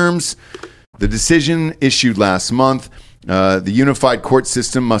under terms. The decision issued last month. The unified court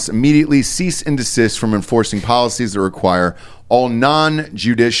system must immediately cease and desist from enforcing policies that require all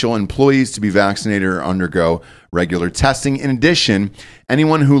non-judicial employees to be vaccinated or undergo regular testing. In addition,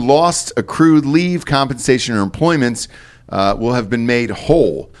 anyone who lost accrued leave, compensation, or employment will have been made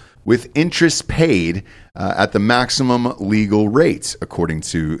whole with interest paid at the maximum legal rate, according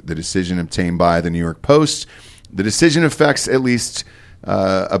to the decision obtained by the New York Post. The decision affects at least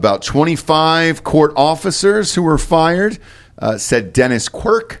about 25 court officers who were fired, said Dennis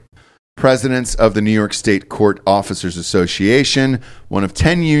Quirk, president of the New York State Court Officers Association, one of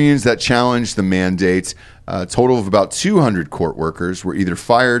 10 unions that challenged the mandate. A total of about 200 court workers were either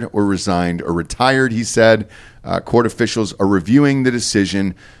fired or resigned or retired, he said. Court officials are reviewing the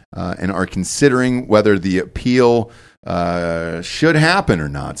decision and are considering whether the appeal should happen or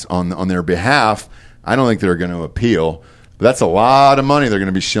not on their behalf. I don't think they're going to appeal. But that's a lot of money they're going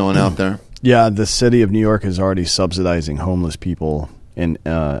to be shilling out there. Yeah, the city of New York is already subsidizing homeless people and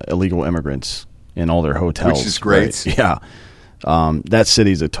illegal immigrants in all their hotels. Which is great. Right? Yeah. That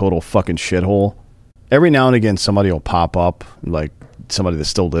city's a total fucking shithole. Every now and again, somebody will pop up, like somebody that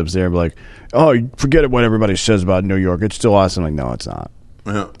still lives there, and be like, oh, forget what everybody says about New York. It's still awesome. Like, no, it's not.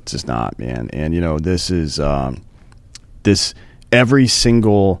 Yeah. It's just not, man. And, this is every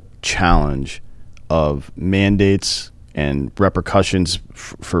single challenge of mandates and repercussions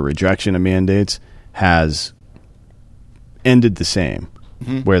for rejection of mandates has ended the same,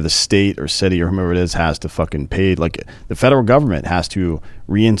 where the state or city or whomever it is has to fucking pay. Like the federal government has to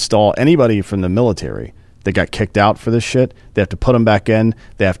reinstall anybody from the military that got kicked out for this shit. They have to put them back in.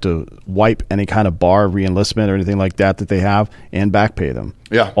 They have to wipe any kind of bar reenlistment or anything like that they have and back pay them.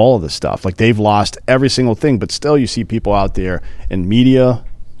 Yeah. All of this stuff. Like they've lost every single thing, but still you see people out there in media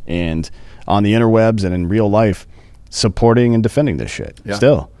and on the interwebs and in real life supporting and defending this shit. Yeah.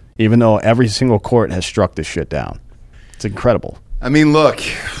 Still, even though every single court has struck this shit down. It's incredible. I mean, look,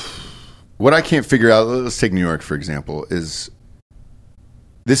 what I can't figure out, let's take New York, for example, is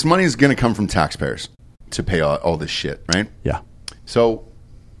this money is going to come from taxpayers to pay all this shit, right? Yeah. So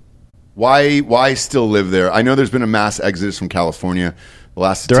why still live there? I know there's been a mass exodus from California. The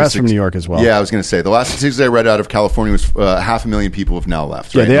last There has statistics- from New York as well. Yeah, I was going to say, the last statistics I read out of California was 500,000 people have now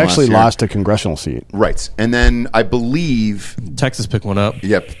left. Yeah, right, they in the last actually year. lost a congressional seat. Right. And then I believe Texas picked one up.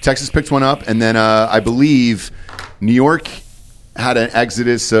 Yep, Texas picked one up, and then I believe New York had an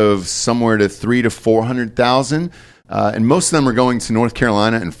exodus of somewhere to 300,000 to 400,000. and most of them are going to North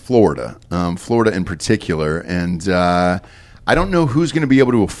Carolina and Florida, Florida in particular. And I don't know who's going to be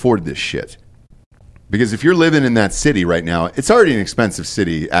able to afford this shit. Because if you're living in that city right now, it's already an expensive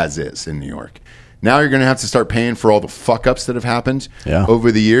city as is in New York. Now you're going to have to start paying for all the fuck-ups that have happened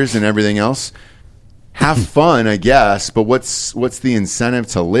over the years and everything else. Have fun, I guess, but what's the incentive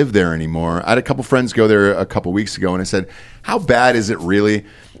to live there anymore? I had a couple friends go there a couple weeks ago, and I said, how bad is it really?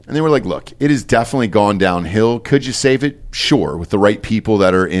 And they were like, look, it has definitely gone downhill. Could you save it? Sure, with the right people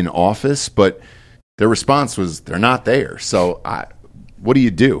that are in office, but their response was, they're not there. So what do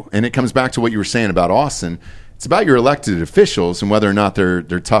you do? And it comes back to what you were saying about Austin. It's about your elected officials and whether or not they're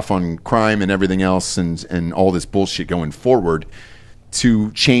tough on crime and everything else and all this bullshit going forward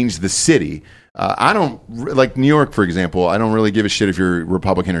to change the city. I don't like New York, for example. I don't really give a shit if you're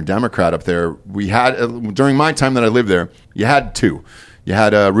Republican or Democrat up there. We had during my time that I lived there, you had two. You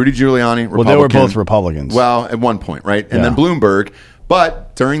had Rudy Giuliani, Republican. Well, they were both Republicans. Well, at one point, right? And then Bloomberg.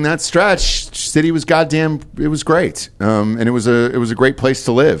 But during that stretch, city was it was great, and it was a great place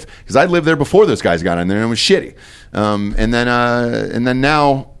to live because I lived there before those guys got in there and it was shitty. And then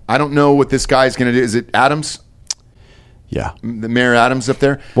now I don't know what this guy's going to do. Is it Adams? Yeah, the Mayor Adams up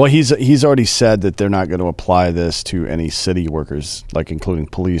there. Well, he's already said that they're not going to apply this to any city workers, like including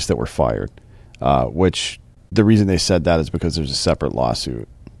police that were fired. Which the reason they said that is because there's a separate lawsuit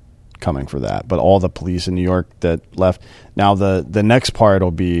coming for that. But all the police in New York that left. Now the next part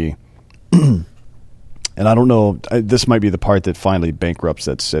will be, and I don't know, this might be the part that finally bankrupts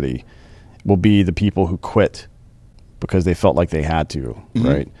that city, will be the people who quit because they felt like they had to,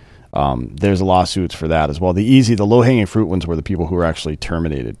 right? There's lawsuits for that as well. The low-hanging fruit ones were the people who were actually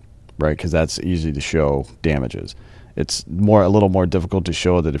terminated, right? Because that's easy to show damages. It's a little more difficult to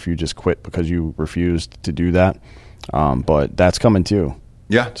show that if you just quit because you refused to do that. But that's coming too.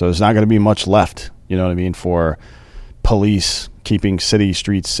 Yeah. So there's not going to be much left, you know what I mean, for police keeping city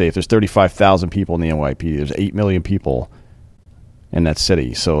streets safe. There's 35,000 people in the NYPD. There's 8 million people in that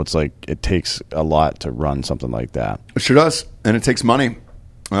city. So it's like it takes a lot to run something like that. It sure does. And it takes money.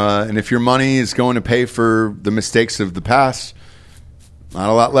 And if your money is going to pay for the mistakes of the past, not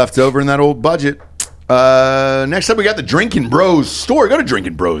a lot left over in that old budget. Next up, we got the Drinking Bros store. Go to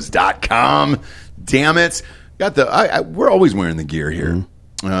drinkingbros.com. Damn it. We're always wearing the gear here.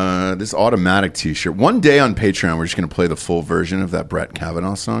 This Automatic t-shirt. One day on Patreon, we're just going to play the full version of that Brett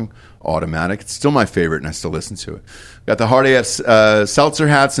Kavanaugh song, Automatic. It's still my favorite, and I still listen to it. Got the Hard AF seltzer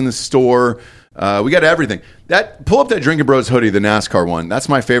hats in the store. We got everything. Pull up that Drinking Bros hoodie, the NASCAR one. That's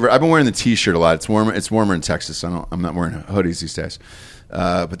my favorite. I've been wearing the t-shirt a lot. It's warmer in Texas. I'm not wearing hoodies these days.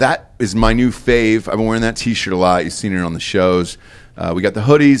 But that is my new fave. I've been wearing that t-shirt a lot. You've seen it on the shows. We got the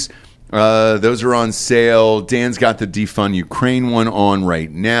hoodies. Those are on sale. Dan's got the Defund Ukraine one on right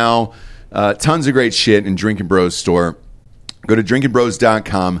now. Tons of great shit in Drinking Bros store. Go to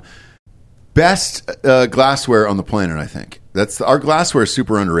drinkingbros.com. Best glassware on the planet, I think. Our glassware is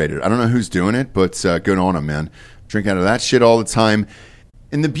super underrated. I don't know who's doing it, but good on them, man. Drink out of that shit all the time.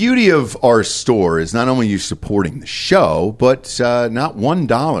 And the beauty of our store is not only you supporting the show, but not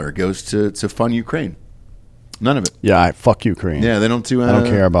 $1 goes to fund Ukraine. None of it. Yeah, fuck Ukraine. Yeah, they don't do. I don't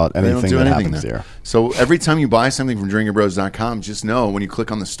care about anything that happens there. So every time you buy something from drinkingbros.com, just know when you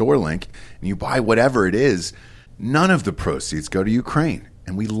click on the store link and you buy whatever it is, none of the proceeds go to Ukraine,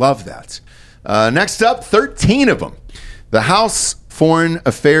 and we love that. Next up, 13 of them. The House Foreign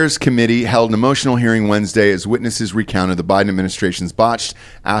Affairs Committee held an emotional hearing Wednesday as witnesses recounted the Biden administration's botched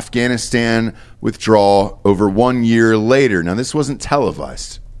Afghanistan withdrawal over 1 year later. Now, this wasn't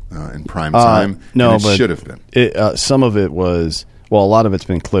televised in prime time. No, but it should have been. Some of it was, well, a lot of it's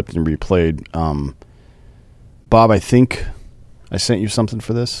been clipped and replayed. Bob, I think I sent you something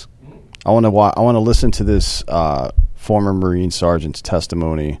for this. I want to listen to this former Marine sergeant's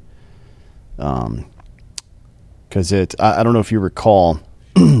testimony. Because I don't know if you recall,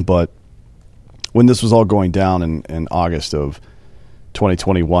 but when this was all going down in August of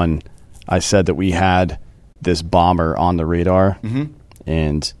 2021, I said that we had this bomber on the radar,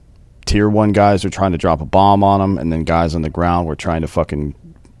 and Tier 1 guys were trying to drop a bomb on him, and then guys on the ground were trying to fucking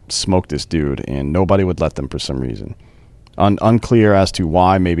smoke this dude, and nobody would let them for some reason. Unclear as to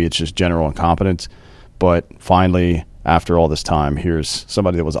why. Maybe it's just general incompetence, but finally, after all this time, here's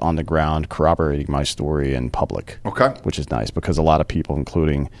somebody that was on the ground corroborating my story in public. Okay. Which is nice because a lot of people,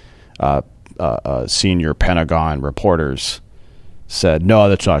 including senior Pentagon reporters, said, no,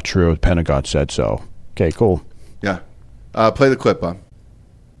 that's not true. The Pentagon said so. Okay, cool. Yeah. Play the clip, Bob.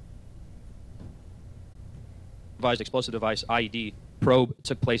 Improvised explosive device, IED, probe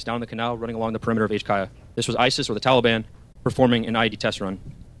took place down the canal running along the perimeter of HKIA. This was ISIS or the Taliban performing an IED test run.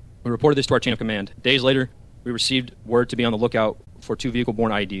 We reported this to our chain of command. Days later, we received word to be on the lookout for 2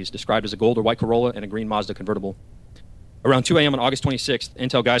 vehicle-borne IEDs, described as a gold or white Corolla and a green Mazda convertible. Around 2 a.m. on August 26th,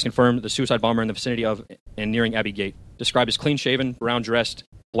 Intel guys confirmed the suicide bomber in the vicinity of and nearing Abbey Gate, described as clean-shaven, brown-dressed,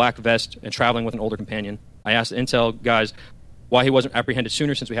 black vest, and traveling with an older companion. I asked the Intel guys why he wasn't apprehended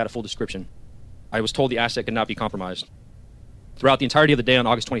sooner since we had a full description. I was told the asset could not be compromised. Throughout the entirety of the day on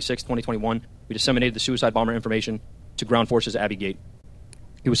August 26, 2021, we disseminated the suicide bomber information to ground forces at Abbey Gate.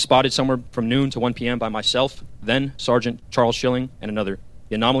 He was spotted somewhere from noon to 1 p.m. by myself, then Sergeant Charles Schilling, and another.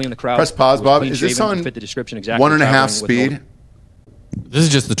 The anomaly in the crowd. Press pause, was Bob. clean Is this shaven on to fit the description exactly? 1.5 speed? This is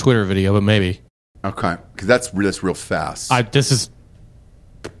just the Twitter video, but maybe. Okay, because that's real fast.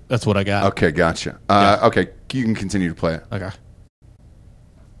 That's what I got. Okay, gotcha. Okay, you can continue to play it. Okay.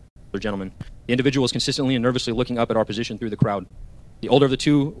 Gentlemen. The individual was consistently and nervously looking up at our position through the crowd. The older of the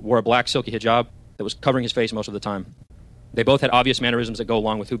two wore a black silky hijab that was covering his face most of the time. They both had obvious mannerisms that go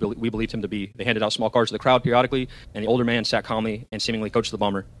along with who we believed him to be. They handed out small cards to the crowd periodically, and the older man sat calmly and seemingly coached the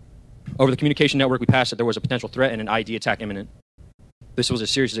bomber. Over the communication network, we passed that there was a potential threat and an ID attack imminent. This was as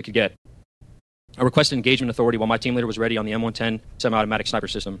serious as it could get. I requested engagement authority while my team leader was ready on the M110 semi-automatic sniper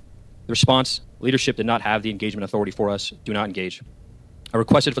system. The response, leadership did not have the engagement authority for us. Do not engage. I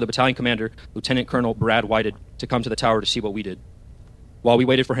requested for the battalion commander, Lieutenant Colonel Brad Whited, to come to the tower to see what we did. While we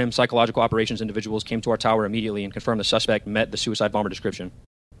waited for him, psychological operations individuals came to our tower immediately and confirmed the suspect met the suicide bomber description.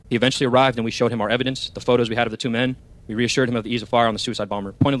 He eventually arrived and we showed him our evidence, the photos we had of the two men. We reassured him of the ease of fire on the suicide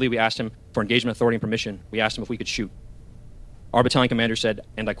bomber. Pointedly, we asked him for engagement authority and permission. We asked him if we could shoot. Our battalion commander said,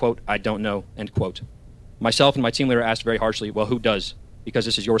 and I quote, "I don't know," end quote. Myself and my team leader asked very harshly, well, who does? Because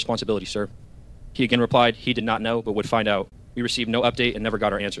this is your responsibility, sir. He again replied he did not know, but would find out. We received no update and never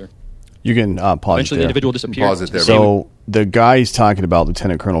got our answer. You can pause Eventually, the there. individual disappeared. Pause it there. So the guy he's talking about,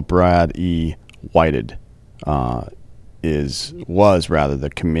 Lieutenant Colonel Brad E. Whited, was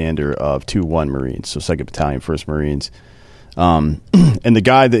the commander of 2-1 Marines, so 2nd Battalion, 1st Marines. And the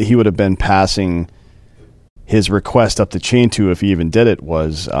guy that he would have been passing his request up the chain to, if he even did it,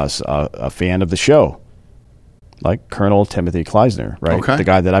 was a fan of the show, like Colonel Timothy Kleisner, right? Okay. The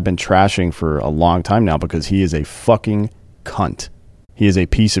guy that I've been trashing for a long time now because he is a fucking cunt. He is a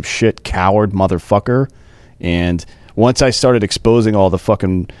piece of shit, coward motherfucker. And once I started exposing all the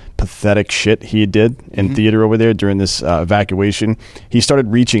fucking pathetic shit he did in theater over there during this evacuation, he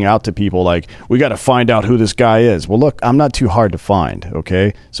started reaching out to people like, we got to find out who this guy is. Well, look, I'm not too hard to find,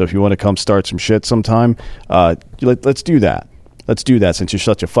 okay? So if you want to come start some shit sometime, let's do that. Let's do that since you're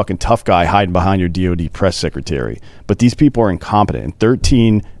such a fucking tough guy hiding behind your DOD press secretary. But these people are incompetent, and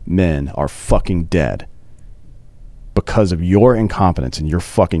 13 men are fucking dead because of your incompetence and your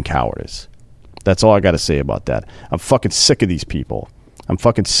fucking cowardice. That's all I got to say about that. I'm fucking sick of these people. I'm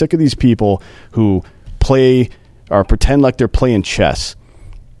fucking sick of these people who play or pretend like they're playing chess,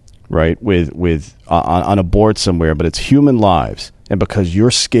 right, with on a board somewhere, but it's human lives. And because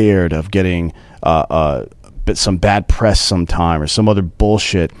you're scared of getting some bad press sometime or some other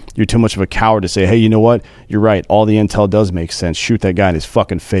bullshit, you're too much of a coward to say, hey, you know what? You're right. All the intel does make sense. Shoot that guy in his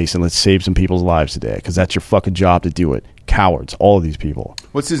fucking face and let's save some people's lives today because that's your fucking job to do it. Cowards, all of these people.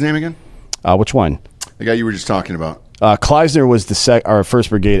 What's his name again? Which one? The guy you were just talking about. Kleisner was our 1st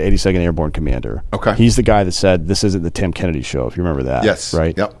Brigade 82nd Airborne Commander. Okay. He's the guy that said, this isn't the Tim Kennedy show, if you remember that. Yes.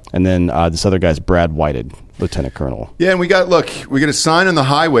 Right? Yep. And then this other guy's Brad Whited, Lieutenant Colonel. Yeah, and we got a sign on the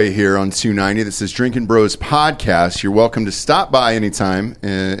highway here on 290 that says Drinkin' Bros Podcast. You're welcome to stop by anytime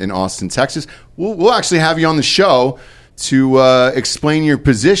in Austin, Texas. We'll actually have you on the show to explain your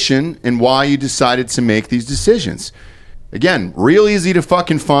position and why you decided to make these decisions. Again, real easy to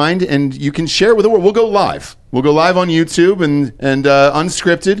fucking find, and you can share with the world. We'll go live. We'll go live on YouTube and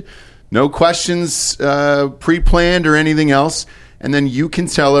unscripted. No questions pre-planned or anything else. And then you can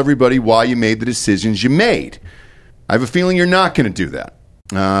tell everybody why you made the decisions you made. I have a feeling you're not going to do that.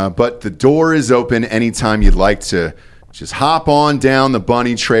 But the door is open anytime you'd like to just hop on down the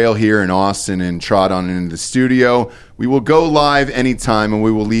bunny trail here in Austin and trot on into the studio. We will go live anytime, and we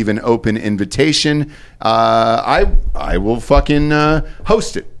will leave an open invitation. I will fucking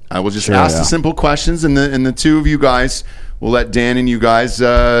host it. I will just ask the simple questions, and the two of you guys will let Dan and you guys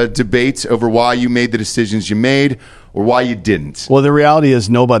debate over why you made the decisions you made or why you didn't. Well, the reality is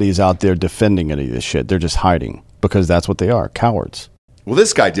nobody's out there defending any of this shit. They're just hiding because that's what they are, cowards. Well,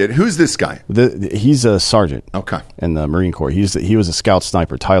 this guy did. Who's this guy? He's a sergeant. Okay. In the Marine Corps. He was a scout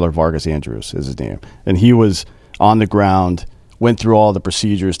sniper. Tyler Vargas Andrews is his name. And he was on the ground, went through all the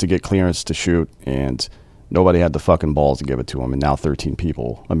procedures to get clearance to shoot, and nobody had the fucking balls to give it to him. And now 13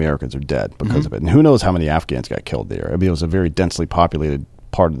 people, Americans, are dead because of it. And who knows how many Afghans got killed there. I mean, it was a very densely populated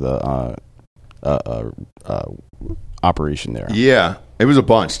part of the operation there. Yeah. It was a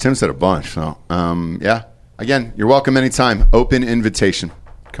bunch. Tim said a bunch. So, yeah. again, you're welcome anytime. Open invitation.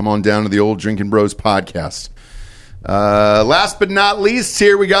 Come on down to the Old Drinking Bros podcast. Last but not least,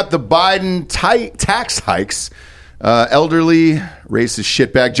 here we got the Biden tax hikes. Elderly racist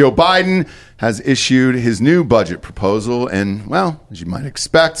shitbag Joe Biden has issued his new budget proposal, and, well, as you might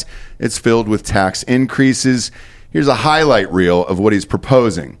expect, it's filled with tax increases. Here's a highlight reel of what he's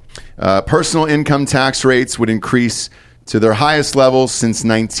proposing. Personal income tax rates would increase to their highest levels since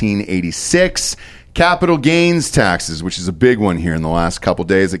 1986. Capital gains taxes, which is a big one here in the last couple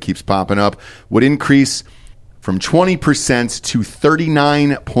days that keeps popping up, would increase from 20% to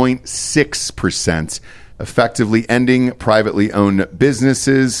 39.6%, effectively ending privately owned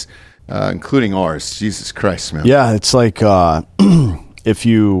businesses, including ours. Jesus Christ, man. Yeah, it's like if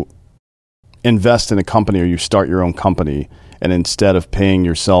you invest in a company or you start your own company, and instead of paying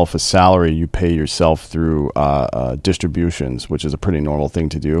yourself a salary, you pay yourself through distributions, which is a pretty normal thing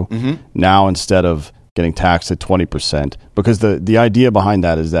to do. Mm-hmm. Now, instead of getting taxed at 20%, because the idea behind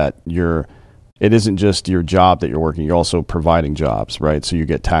that is that it isn't just your job that you're working, you're also providing jobs, right? So you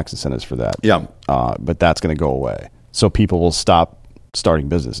get tax incentives for that. Yeah. But that's going to go away. So people will stop starting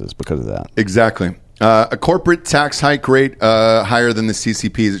businesses because of that. Exactly. A corporate tax hike rate higher than the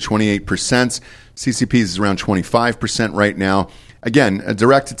CCP's at 28%. CCP's is around 25% right now. Again, a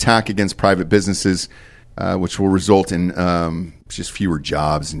direct attack against private businesses, which will result in just fewer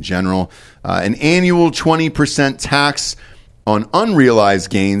jobs in general. An annual 20% tax on unrealized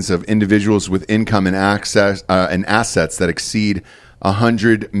gains of individuals with income and access and assets that exceed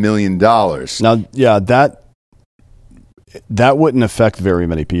 $100 million. Now, yeah, that wouldn't affect very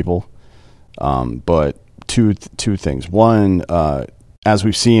many people. But two things. One, as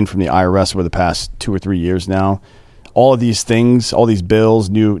we've seen from the IRS over the past 2 or 3 years now, all of these things, all these bills,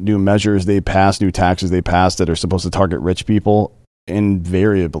 new measures they pass, new taxes they pass that are supposed to target rich people,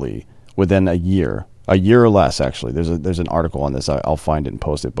 invariably within a year or less, actually. There's an article on this. I'll find it and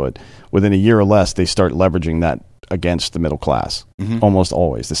post it. But within a year or less, they start leveraging that against the middle class, almost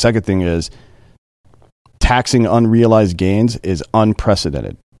always. The second thing is taxing unrealized gains is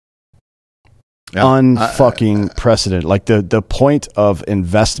unprecedented. Yeah. Unfucking precedented. Like the point of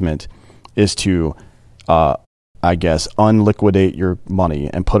investment is to, I guess, unliquidate your money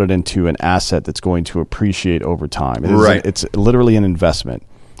and put it into an asset that's going to appreciate over time. It's literally an investment.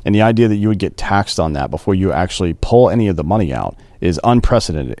 And the idea that you would get taxed on that before you actually pull any of the money out is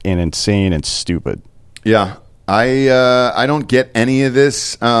unprecedented and insane and stupid. Yeah. I don't get any of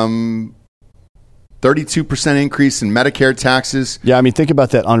this. 32% increase in Medicare taxes. Yeah, I mean, think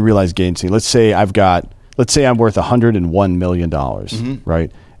about that unrealized gain scene. Let's say I'm worth $101 million,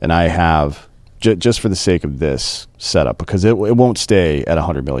 right? And I have, just for the sake of this setup, because it won't stay at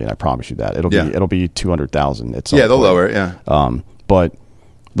 $100 million, I promise you that. It'll be 200,000 at some point. They'll lower it, yeah. But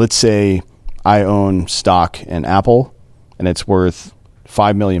let's say I own stock in Apple, and it's worth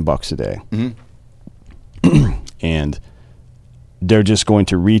 $5 million a day. Mm-hmm. And they're just going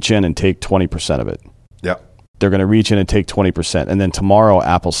to reach in and take 20% of it. Yeah. They're going to reach in and take 20%. And then tomorrow,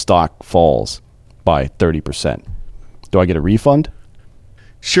 Apple stock falls by 30%. Do I get a refund?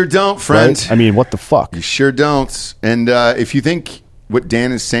 Sure don't, friend. Right? I mean, what the fuck? You sure don't. And if you think what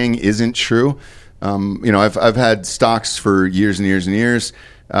Dan is saying isn't true, I've had stocks for years and years and years.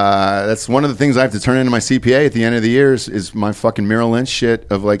 That's one of the things I have to turn into my CPA at the end of the year is my fucking Merrill Lynch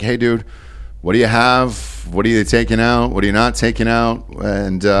shit of like, hey, dude, what do you have? What are you taking out? What are you not taking out?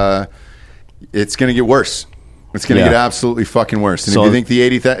 And it's going to get worse. It's going to get absolutely fucking worse. And if you think the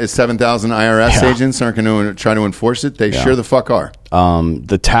 87,000 IRS agents aren't going to try to enforce it, they sure the fuck are.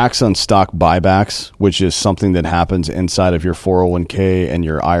 The tax on stock buybacks, which is something that happens inside of your 401k and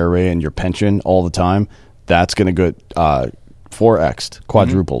your IRA and your pension all the time, that's going to get 4x'd,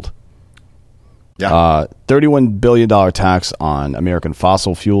 quadrupled. Yeah. $31 billion tax on American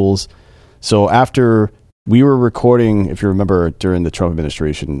fossil fuels. So after we were recording, if you remember, during the Trump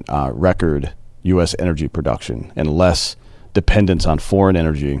administration, record U.S. energy production and less dependence on foreign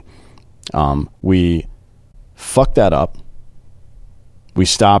energy, we fucked that up. We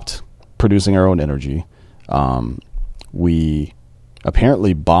stopped producing our own energy. We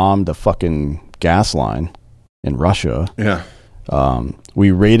apparently bombed a fucking gas line in Russia. Yeah.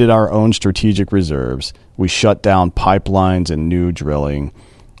 We raided our own strategic reserves. We shut down pipelines and new drilling.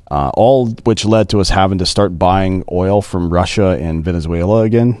 All which led to us having to start buying oil from Russia and Venezuela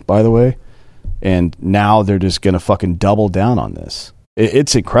again, by the way. And now they're just going to fucking double down on this.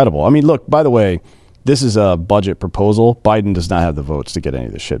 It's incredible. I mean, look, by the way, this is a budget proposal. Biden does not have the votes to get any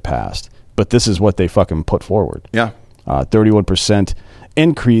of this shit passed. But this is what they fucking put forward. Yeah. 31%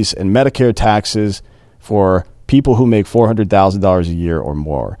 increase in Medicare taxes for people who make $400,000 a year or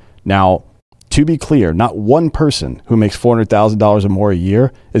more. Now, to be clear, not one person who makes $400,000 or more a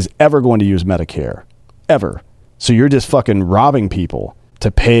year is ever going to use Medicare. Ever. So you're just fucking robbing people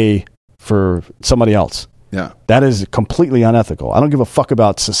to pay for somebody else. Yeah. That is completely unethical. I don't give a fuck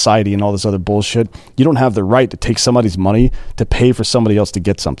about society and all this other bullshit. You don't have the right to take somebody's money to pay for somebody else to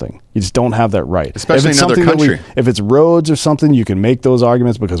get something. You just don't have that right. Especially in another country. If it's roads or something, you can make those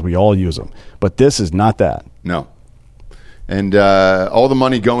arguments because we all use them. But this is not that. No. And all the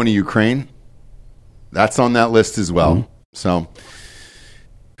money going to Ukraine, that's on that list as well. Mm-hmm. So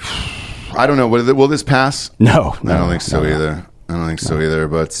I don't know. Will this pass? No. I don't think so either. I don't think so either,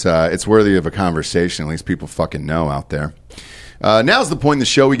 but it's worthy of a conversation. At least people fucking know out there. Now's the point in the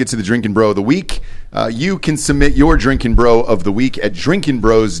show we get to the Drinking Bro of the Week. You can submit your Drinking Bro of the Week at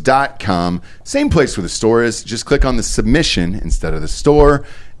drinkingbros.com. Same place where the store is. Just click on the submission instead of the store,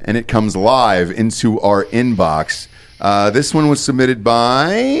 and it comes live into our inbox. This one was submitted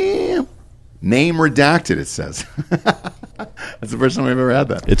by Name Redacted, it says. That's the first time I've ever had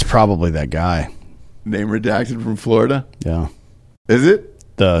that. It's probably that guy. Name Redacted from Florida? Yeah. Is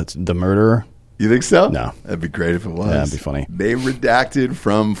it? The murderer? You think so? No. That'd be great if it was. Yeah, that'd be funny. Name Redacted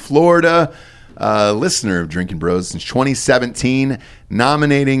from Florida. Listener of Drinking Bros since 2017,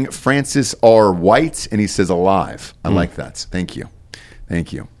 nominating Francis R. White, and he says alive. I like that. Thank you.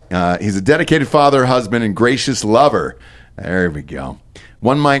 Thank you. He's a dedicated father, husband, and gracious lover. There we go.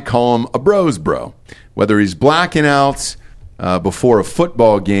 One might call him a bro's bro. Whether he's blacking out before a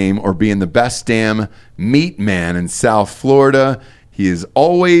football game or being the best damn meat man in South Florida, he is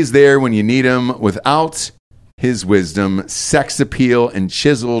always there when you need him. Without his wisdom, sex appeal, and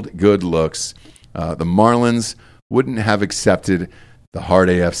chiseled good looks, the Marlins wouldn't have accepted the Hard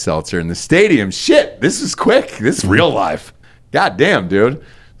AF Seltzer in the stadium. Shit, this is quick. This is real life. God damn, dude.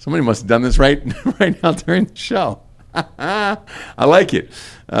 Somebody must have done this right now during the show. I like it.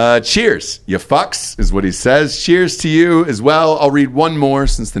 Cheers, you fucks, is what he says. Cheers to you as well. I'll read one more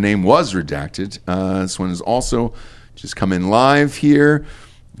since the name was redacted. This one is also just come in live here.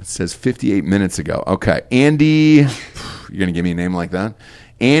 It says 58 minutes ago. Okay, Andy, you're going to give me a name like that?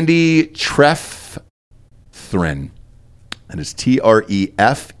 Andy Trefthren. That is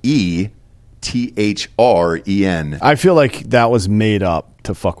TREFETHREN. I feel like that was made up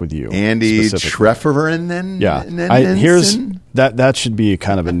to fuck with you. Andy Trefthren, then? Yeah. That should be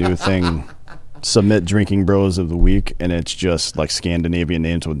kind of a new thing. Submit Drinking Bros of the Week, and it's just like Scandinavian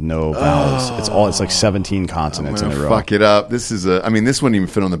names with no vowels. It's like 17 consonants in a row. Fuck it up. This wouldn't even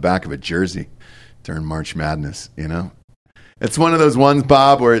fit on the back of a jersey during March Madness, you know? It's one of those ones,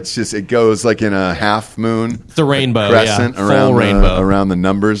 Bob, where it goes like in a half moon. It's a rainbow, crescent full rainbow. Around the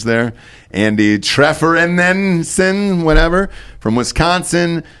numbers there. Andy Trefthren, whatever, from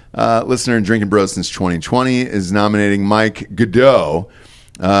Wisconsin, listener in Drinking Bros since 2020, is nominating Mike Godot.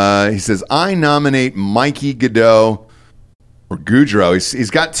 He says, I nominate Mikey Godot, or Goudreau.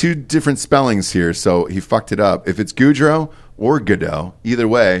 He's got two different spellings here, so he fucked it up. If it's Goudreau or Godot, either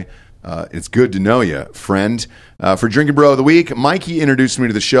way, it's good to know you, friend. For Drinking Bro of the Week, Mikey introduced me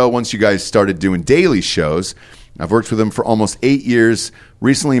to the show once you guys started doing daily shows. I've worked with him for almost 8 years.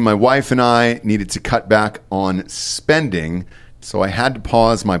 Recently, my wife and I needed to cut back on spending, so I had to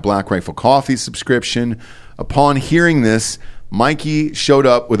pause my Black Rifle Coffee subscription. Upon hearing this, Mikey showed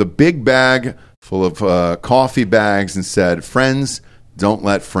up with a big bag full of coffee bags and said, friends, don't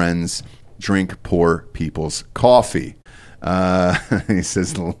let friends drink poor people's coffee. He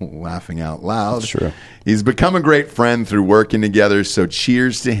says, laughing out loud. That's true. He's become a great friend through working together, so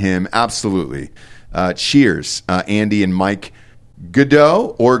cheers to him. Absolutely. Cheers, Andy and Mike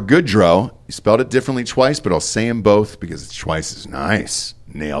Godot, or Goudreau. You spelled it differently twice, but I'll say them both because it's twice as nice.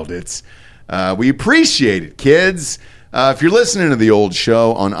 Nailed it. We appreciate it, kids. If you're listening to the old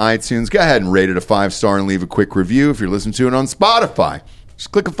show on iTunes, go ahead and rate it a 5-star and leave a quick review. If you're listening to it on Spotify,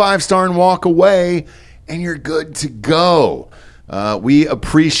 just click a 5-star and walk away, and you're good to go. We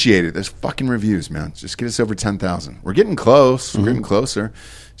appreciate it. There's fucking reviews, man. Just get us over 10,000. We're getting close. We're getting closer.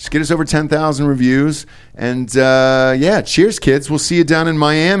 Just get us over 10,000 reviews. And, cheers, kids. We'll see you down in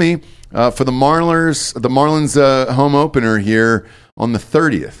Miami for the Marlins home opener here on the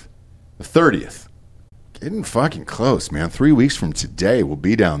 30th. The 30th. Getting fucking close, man. 3 weeks from today, we'll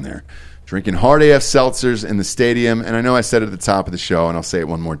be down there drinking Hard AF Seltzers in the stadium. And I know I said it at the top of the show, and I'll say it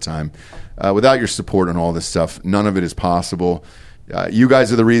one more time. Without your support on all this stuff, none of it is possible. You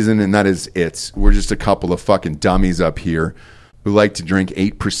guys are the reason, and that is it. We're just a couple of fucking dummies up here who like to drink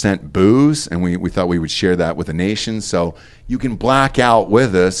 8% booze, and we thought we would share that with the nation. So you can black out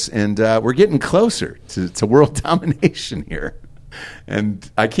with us, and we're getting closer to world domination here.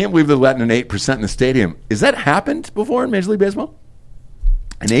 And I can't believe they're letting an 8% in the stadium. Has that happened before in Major League Baseball?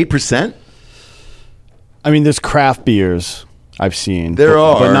 An 8%? I mean, there's craft beers I've seen. There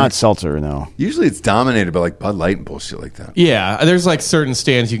but are. not seltzer, no. Usually it's dominated by like Bud Light and bullshit like that. Yeah, there's like certain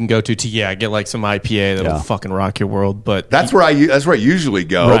stands you can go to get like some IPA that'll Yeah. fucking rock your world. But That's where I usually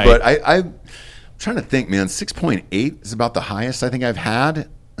go. Right. But I'm trying to think, man. 6.8 is about the highest I think I've had.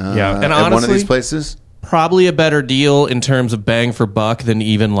 Yeah, and at one of honestly- these places. probably a better deal in terms of bang for buck than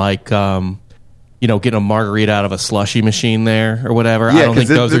even like getting a margarita out of a slushy machine there or whatever. Yeah, I don't think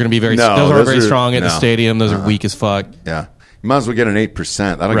 'cause those are going to be very. no, those aren't those very are- strong at the no. stadium. Those are weak as fuck. Yeah, you might as well get an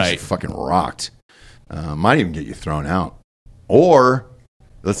 8%. That'll get you Right. fucking rocked. Might even get you thrown out. Or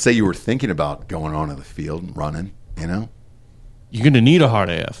let's say you were thinking about going onto the field and running. You know, You're going to need a hard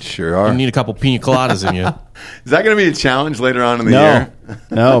AF. Sure are. You need a couple pina coladas in you. is that going to be a challenge later on in the No, year?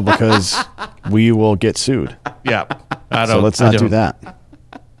 no, because we will get sued. Yeah, I don't. So let's I not do don't. that.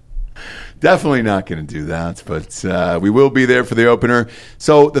 Definitely not going to do that, but we will be there for the opener.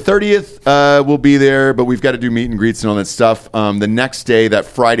 So the 30th, we'll be there, but we've got to do meet and greets and all that stuff. The next day, that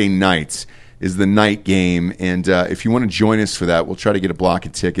Friday night, is the night game, and if you want to join us for that, we'll try to get a block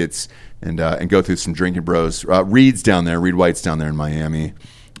of tickets and go through some Drinking Bros. Reed White's down there in Miami,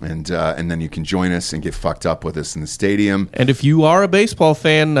 and then you can join us and get fucked up with us in the stadium. And if you are a baseball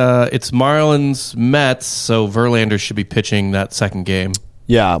fan, it's Marlins Mets, so Verlander should be pitching that second game.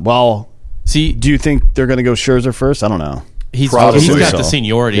 Yeah, well, See, do you think they're going to go Scherzer first? I don't know. he's Probably got so. the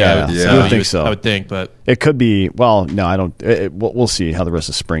seniority. Yeah, yeah. I would think so. I would think, but It could be. Well, no, I don't. We'll see how the rest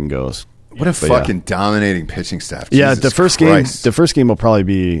of spring goes. What a But yeah. fucking dominating pitching staff. Yeah, Jesus the first Christ. game. The first game will probably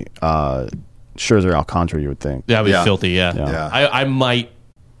be Scherzer Alcantara. You would think. that would be Yeah. filthy. Yeah. Yeah. I might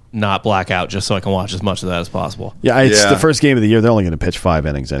not black out just so I can watch as much of that as possible. Yeah, it's Yeah. the first game of the year. They're only going to pitch 5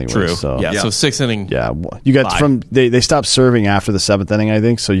 innings anyway. True. So yeah. Yeah. So 6 inning. yeah. You got Five. they stopped serving after the 7th inning, I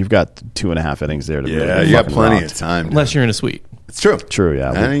think. So you've got 2.5 innings there to really Yeah, get you got fucking plenty rocked. of time. Unless you're in a suite. It's true. True.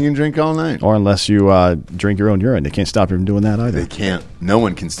 Yeah. And you can drink all night. Or unless you drink your own urine, they can't stop you from doing that either. They can't. No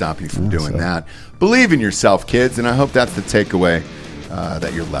one can stop you from doing that. Believe in yourself, kids, and I hope that's the takeaway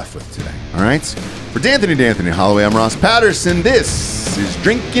that you're left with today. All right? For D'Anthony Holloway, I'm Ross Patterson. This is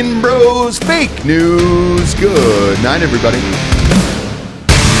Drinking Bros Fake News. Good night, everybody.